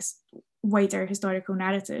impact in this wider historical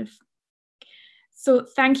narrative. So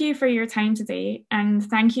thank you for your time today, and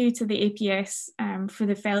thank you to the APS for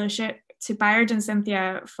the fellowship, to Bayard and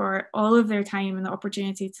Cynthia for all of their time and the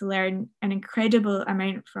opportunity to learn an incredible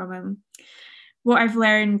amount from them. What I've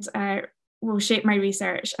learned will shape my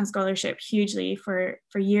research and scholarship hugely for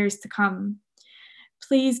years to come.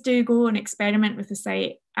 Please do go and experiment with the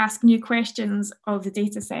site, ask new questions of the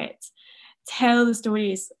data set, tell the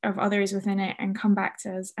stories of others within it, and come back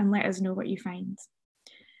to us and let us know what you find.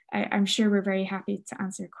 I'm sure we're very happy to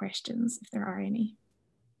answer questions if there are any.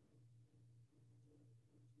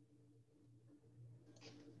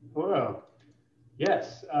 Hello.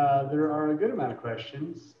 Yes, there are a good amount of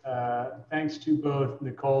questions. Thanks to both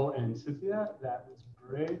Nicole and Cynthia. That was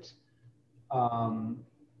great.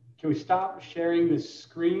 Can we stop sharing the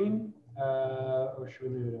screen or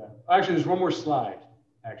should we leave it up? Actually, there's one more slide,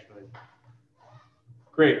 actually.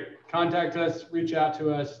 Great. Contact us, reach out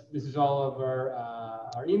to us. This is all of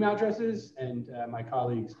our email addresses and my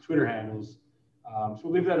colleagues' Twitter handles. So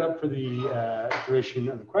we'll leave that up for the duration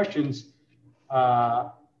of the questions.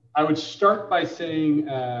 I would start by saying,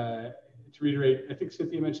 to reiterate, I think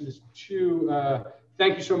Cynthia mentioned this too,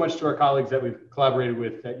 thank you so much to our colleagues that we've collaborated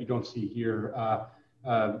with that you don't see here.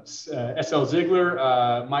 S.L. Ziegler,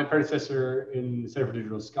 my predecessor in the Center for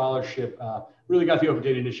Digital Scholarship, really got the Open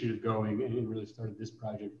Data Initiative going and really started this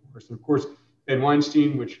project for us. And of course, Ben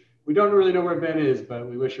Weinstein, which we don't really know where Ben is, but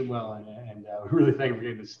we wish him well, and we really thank him for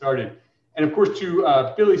getting this started. And of course,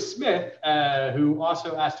 to Billy Smith, who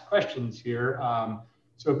also asked questions here.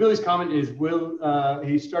 So Billy's comment is,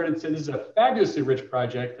 he said, this is a fabulously rich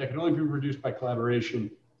project that can only be produced by collaboration.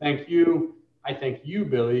 Thank you. I thank you,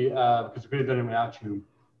 Billy, because we couldn't have done it without you.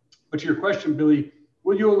 But to your question, Billy,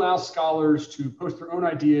 will you allow scholars to post their own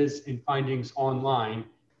ideas and findings online?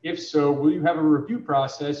 If so, will you have a review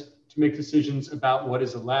process to make decisions about what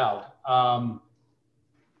is allowed?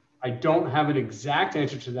 I don't have an exact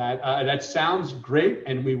answer to that. That sounds great,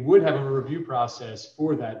 and we would have a review process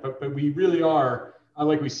for that. But we really are,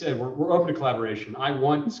 like we said, we're open to collaboration. I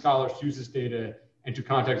want scholars to use this data and to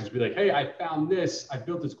contact us and be like, hey, I found this. I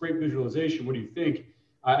built this great visualization. What do you think?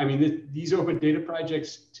 I mean, these open data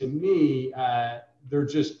projects, to me, they're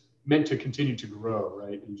just meant to continue to grow,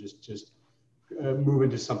 right? And just move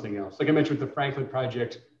into something else. Like I mentioned with the Franklin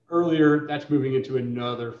project earlier, that's moving into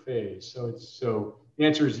another phase. So the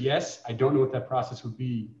answer is yes. I don't know what that process would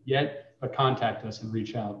be yet, but contact us and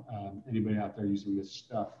reach out, anybody out there using this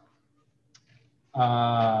stuff.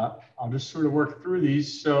 I'll just sort of work through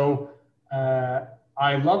these. So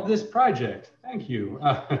I love this project. Thank you.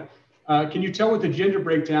 Can you tell what the gender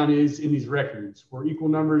breakdown is in these records for equal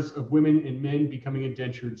numbers of women and men becoming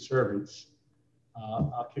indentured servants?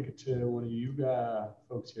 I'll kick it to one of you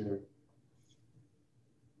folks here.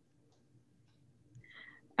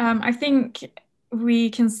 I think we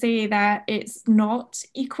can say that it's not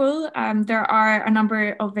equal. There are a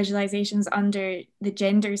number of visualizations under the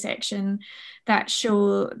gender section that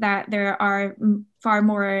show that there are far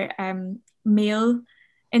more male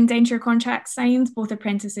indenture contracts signed, both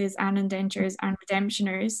apprentices and indentures and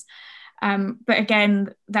redemptioners. But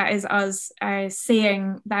again, that is us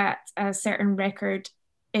saying that a certain record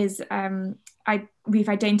is, we've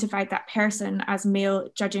identified that person as male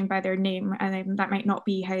judging by their name, and that might not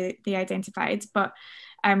be how they identified, but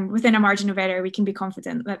within a margin of error, we can be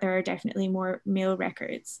confident that there are definitely more male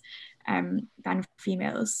records than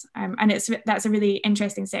females. And that's a really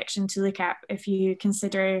interesting section to look at if you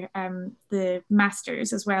consider the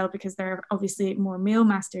masters as well, because there are obviously more male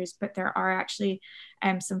masters, but there are actually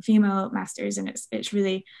some female masters, and it's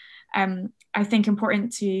really, I think,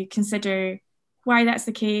 important to consider why that's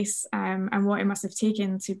the case and what it must have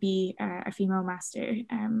taken to be a female master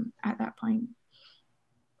at that point.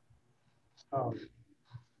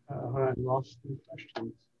 I lost the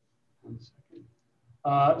questions. 1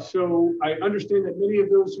 second. So I understand that many of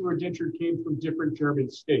those who were indentured came from different German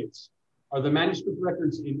states. Are the manuscript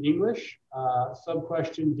records in English?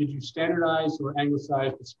 Sub-question, did you standardize or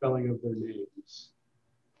anglicize the spelling of their names?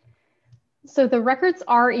 So the records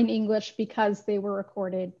are in English because they were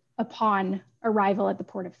recorded upon arrival at the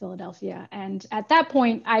Port of Philadelphia. And at that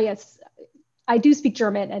point, I do speak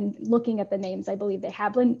German, and looking at the names, I believe they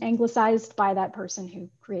have been anglicized by that person who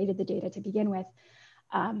created the data to begin with.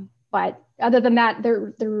 But other than that,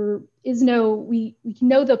 there is no, we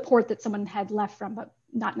know the port that someone had left from, but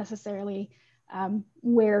not necessarily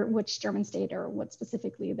which German state or what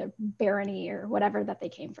specifically the barony or whatever that they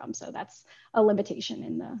came from. So that's a limitation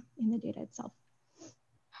in the data itself.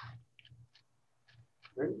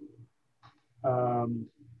 Great.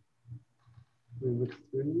 We look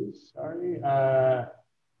through these, sorry.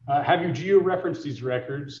 Have you geo-referenced these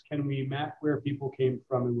records? Can we map where people came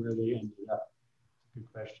from and where they ended up? Good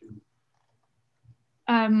question.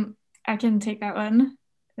 I can take that one.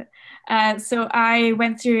 So I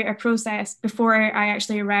went through a process before I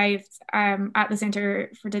actually arrived at the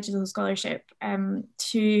Center for Digital Scholarship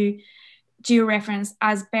to geo-reference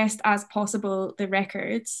as best as possible the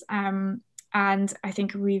records. And I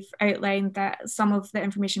think we've outlined that some of the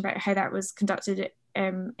information about how that was conducted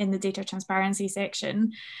in the data transparency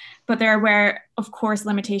section. But there were, of course,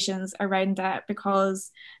 limitations around that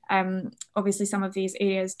because obviously some of these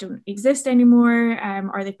areas don't exist anymore,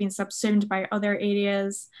 or they've been subsumed by other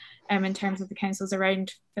areas in terms of the councils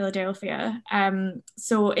around Philadelphia.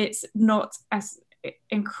 So it's not as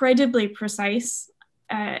incredibly precise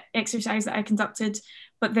exercise that I conducted,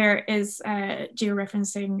 but there is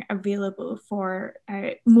georeferencing available for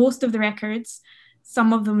most of the records.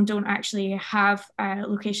 Some of them don't actually have a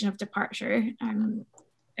location of departure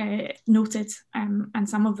noted, and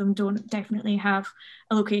some of them don't definitely have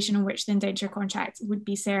a location in which the indenture contract would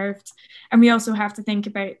be served. And we also have to think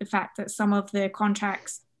about the fact that some of the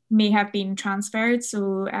contracts may have been transferred.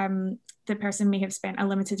 So the person may have spent a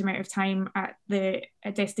limited amount of time at the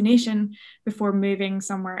destination before moving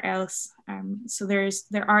somewhere else. So there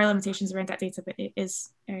are limitations around that data, but it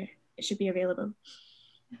should be available.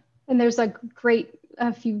 And there's a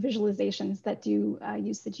few visualizations that do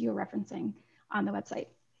use the georeferencing on the website.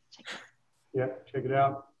 Check it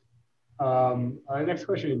out. All right, next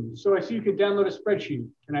question. So I see you can download a spreadsheet.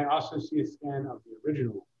 Can I also see a scan of the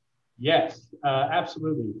original? Yes,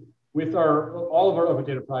 absolutely. With all of our open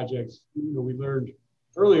data projects, we learned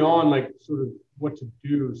early on, like sort of what to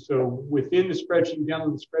do. So within the spreadsheet, you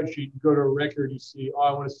download the spreadsheet, you go to a record, you see, oh,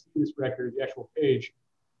 I want to see this record, the actual page.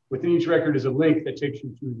 Within each record is a link that takes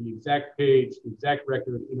you to the exact page, the exact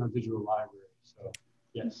record in our digital library. So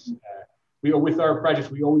yes, with our projects,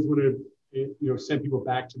 we always want to send people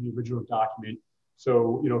back to the original document.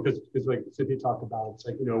 So because like Cynthia talked about, it's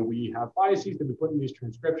like we have biases that we put in these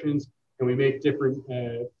transcriptions, and we make different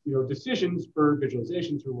decisions for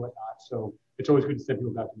visualizations or whatnot. So it's always good to send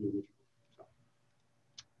people back to the original.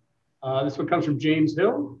 So, this one comes from James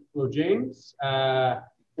Hill. Hello, James.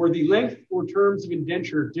 Were the length or terms of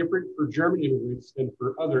indenture different for German immigrants than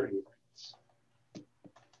for other immigrants?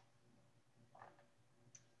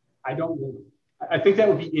 I don't know. I think that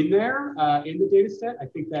would be in there in the data set. I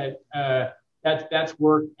think that that's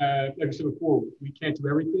work. Like I said before, we can't do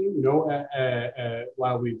everything,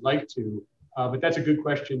 while we'd like to. But that's a good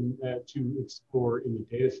question to explore in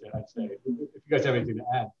the data set, I'd say. If you guys have anything to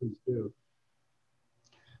add, please do.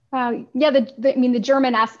 The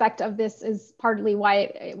German aspect of this is partly why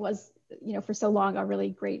it was, for so long a really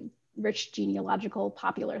great, rich genealogical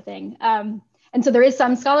popular thing. And so there is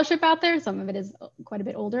some scholarship out there. Some of it is quite a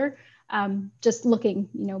bit older. Just looking,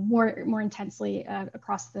 more intensely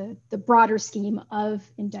across the broader scheme of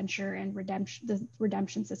indenture and the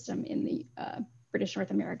redemption system in the British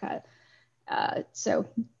North America. So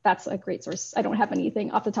that's a great source. I don't have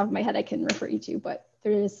anything off the top of my head I can refer you to, but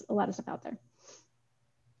there is a lot of stuff out there.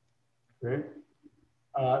 Great.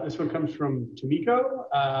 This one comes from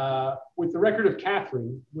Tomiko. With the record of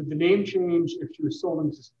Catherine, would the name change if she was sold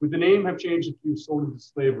into? Would the name have changed if she was sold into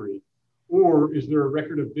slavery, or is there a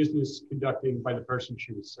record of business conducting by the person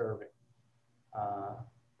she was serving?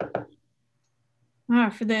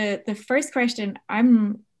 For the first question,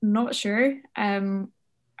 I'm not sure.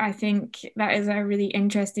 I think that is a really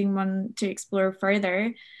interesting one to explore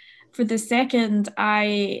further. For the second,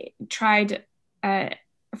 I tried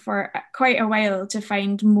for quite a while to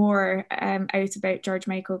find more out about George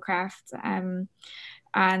Michael Craft and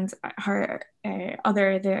her the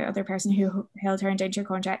other person who held her indenture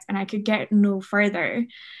contract, and I could get no further.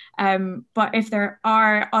 But if there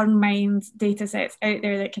are unmined data sets out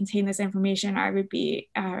there that contain this information, I would be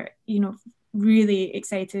really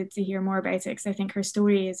excited to hear more about it, because I think her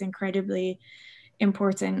story is incredibly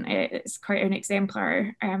important. It's quite an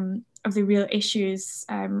exemplar of the real issues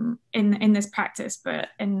in this practice, but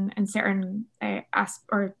in certain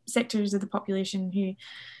sectors of the population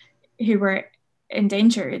who were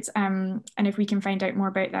indentured. And if we can find out more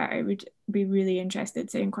about that, I would be really interested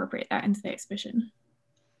to incorporate that into the exhibition.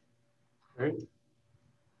 Great.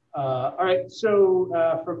 All right,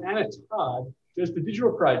 so from Anna Todd, does the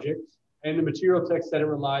digital project and the material text that it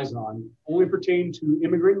relies on only pertain to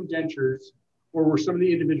immigrant indentures, or were some of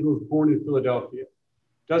the individuals born in Philadelphia?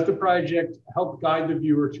 Does the project help guide the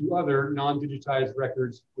viewer to other non-digitized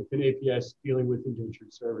records within APS dealing with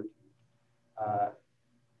indentured servitude?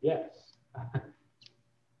 Yes.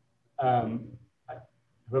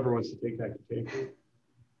 Whoever wants to take that can take it.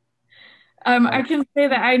 I can say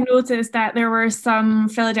that I noticed that there were some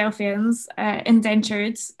Philadelphians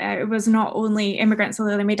indentured. It was not only immigrants,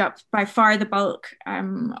 although they made up by far the bulk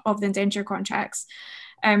of the indenture contracts.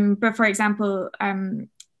 But for example,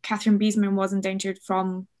 Catherine Beesman was indentured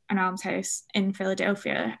from an almshouse in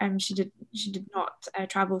Philadelphia. She did not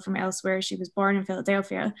travel from elsewhere. She was born in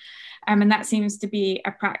Philadelphia. And that seems to be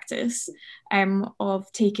a practice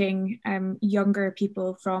of taking younger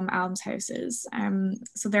people from almshouses.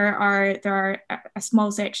 So there are a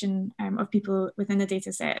small section of people within the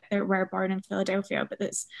data set that were born in Philadelphia, but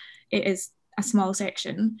it is a small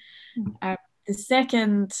section. The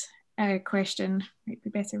second question might be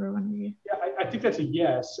better for one of you. Yeah, I think that's a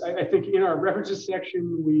yes. I think in our references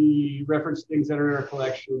section, we reference things that are in our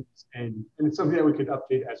collections, and it's something that we could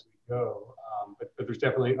update as we go. But there's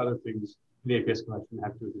definitely other things in the APS collection that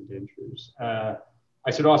have to do with indentures.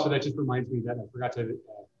 I should also, that just reminds me that I forgot to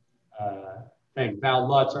thank Val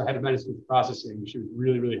Lutz, our head of management processing. She was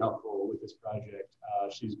really, really helpful with this project.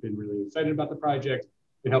 She's been really excited about the project.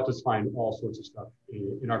 It helped us find all sorts of stuff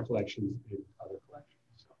in our collections, in other collections.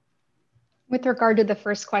 With regard to the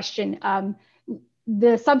first question,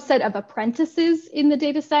 the subset of apprentices in the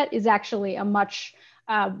data set is actually a much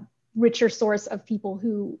richer source of people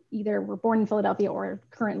who either were born in Philadelphia or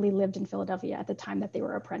currently lived in Philadelphia at the time that they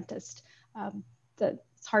were apprenticed.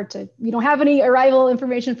 It's hard to, we don't have any arrival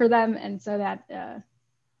information for them, and so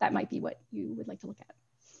that might be what you would like to look at.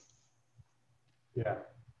 Yeah.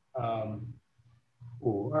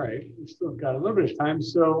 Cool. All right. We still got a little bit of time,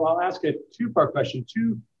 so I'll ask a two-part question.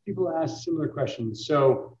 Two people asked similar questions.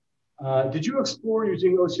 So, did you explore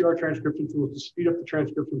using OCR transcription tools to speed up the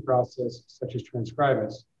transcription process, such as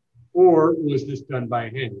Transcribus, or was this done by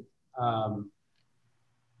hand?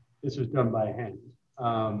 This was done by hand.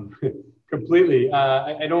 Completely.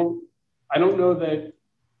 I don't know that.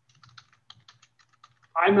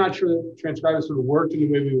 I'm not sure that Transcribus would have worked in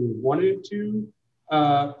the way we would want it to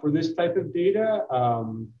for this type of data,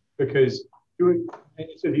 because doing,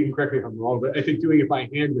 so you can correct me if I'm wrong, but I think doing it by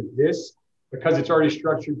hand with this, because it's already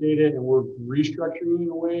structured data and we're restructuring it in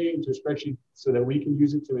a way into a spreadsheet so that we can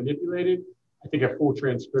use it to manipulate it, I think a full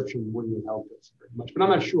transcription wouldn't have helped us very much. But I'm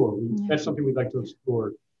not sure. That's something we'd like to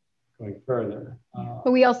explore going further.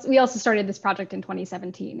 But we also started this project in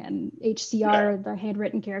 2017, and HCR, the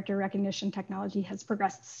handwritten character recognition technology, has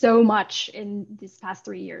progressed so much in these past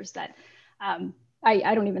 3 years that I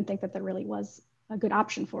don't even think that there really was a good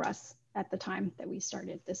option for us at the time that we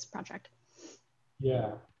started this project.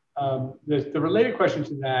 Yeah. The related question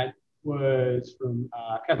to that was from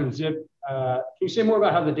Catherine Zip. Can you say more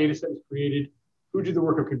about how the data set was created? Who did the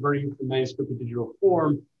work of converting from manuscript to digital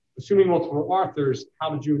form? Assuming multiple authors, how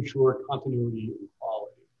did you ensure continuity and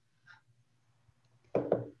quality?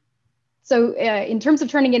 So in terms of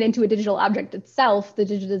turning it into a digital object itself, the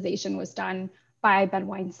digitization was done by Ben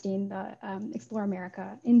Weinstein, the Explore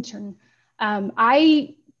America intern.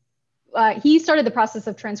 He started the process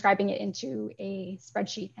of transcribing it into a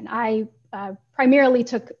spreadsheet, and I primarily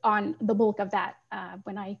took on the bulk of that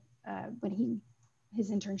when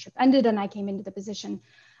his internship ended and I came into the position.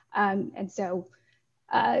 And so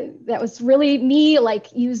that was really me, like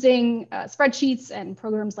using spreadsheets and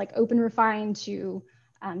programs like OpenRefine to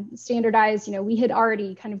standardize. You know, we had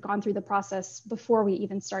already kind of gone through the process before we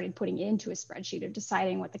even started putting it into a spreadsheet of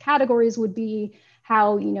deciding what the categories would be,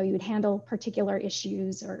 how, you know, you would handle particular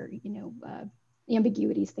issues or, you know,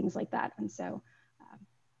 ambiguities, things like that. And so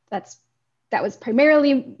that was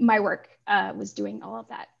primarily my work, was doing all of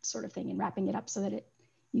that sort of thing and wrapping it up so that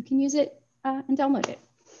you can use it and download it.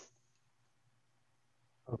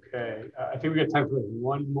 Okay, I think we got time for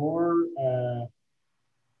one more.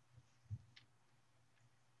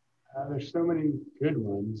 There's so many good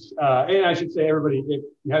ones. And I should say, everybody, if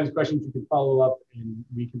you have these questions, you can follow up and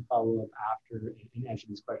we can follow up after and answer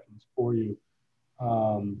these questions for you.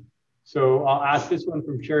 So I'll ask this one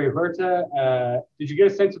from Sherry Huerta. Did you get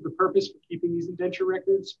a sense of the purpose for keeping these indenture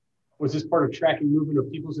records? Was this part of tracking movement of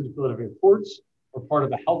peoples into Philadelphia ports, or part of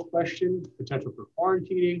the health question, potential for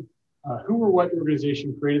quarantining? Who or what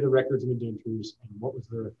organization created the records of indentures, and what was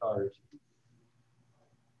their authority?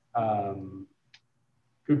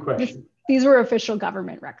 Good question. These were official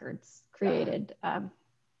government records created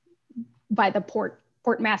by the port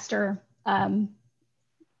master.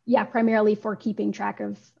 Yeah, primarily for keeping track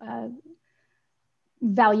of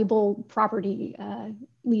valuable property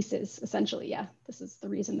leases, essentially. Yeah, this is the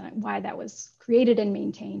reason why that was created and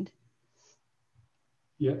maintained.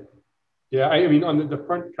 Yeah. Yeah, I mean, on the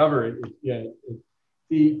front cover,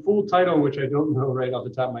 the full title, which I don't know right off the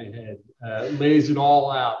top of my head, lays it all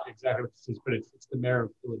out exactly what this is, but it's the mayor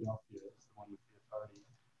of Philadelphia is the one with the authority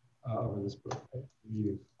over this book.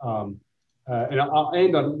 And I'll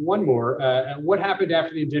end on one more. What happened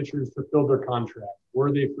after the indentures fulfilled their contract?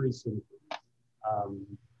 Were they free citizens?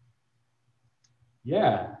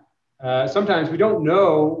 Sometimes we don't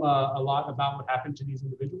know a lot about what happened to these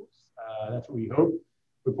individuals. That's what we hope.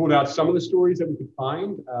 We pulled out some of the stories that we could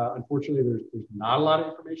find. Unfortunately, there's not a lot of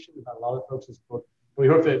information about a lot of folks in this book. We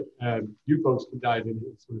hope that you folks can dive in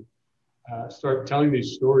and sort of start telling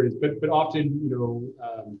these stories. But often, you know,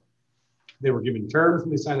 they were given terms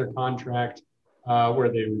when they signed their contract where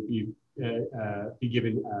they would be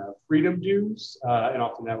given freedom dues, and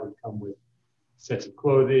often that would come with sets of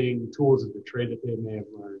clothing, tools of the trade that they may have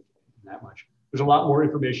learned, and that much. There's a lot more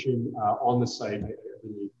information on the site. I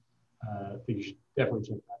really think you should definitely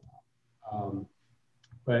check that out.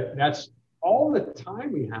 But that's all the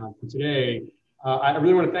time we have for today. I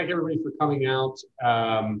really want to thank everybody for coming out. We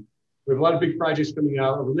have a lot of big projects coming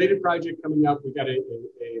out. A related project coming up. We got a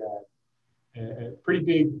pretty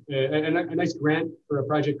big, a nice grant for a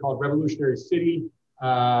project called Revolutionary City,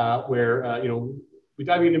 where you know, we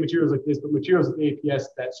dive into materials like this, but materials at the APS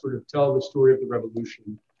that sort of tell the story of the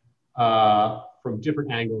revolution from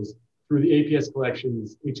different angles through the APS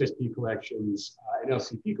collections, HSP collections, and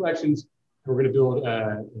LCP collections. And we're going to build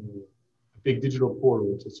a big digital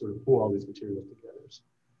portal to sort of pull all these materials together. So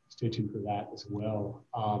stay tuned for that as well.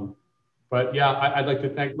 But yeah, I'd like to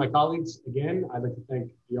thank my colleagues again. I'd like to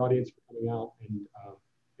thank the audience for coming out. And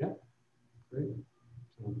yeah, great.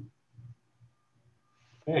 So,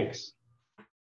 thanks.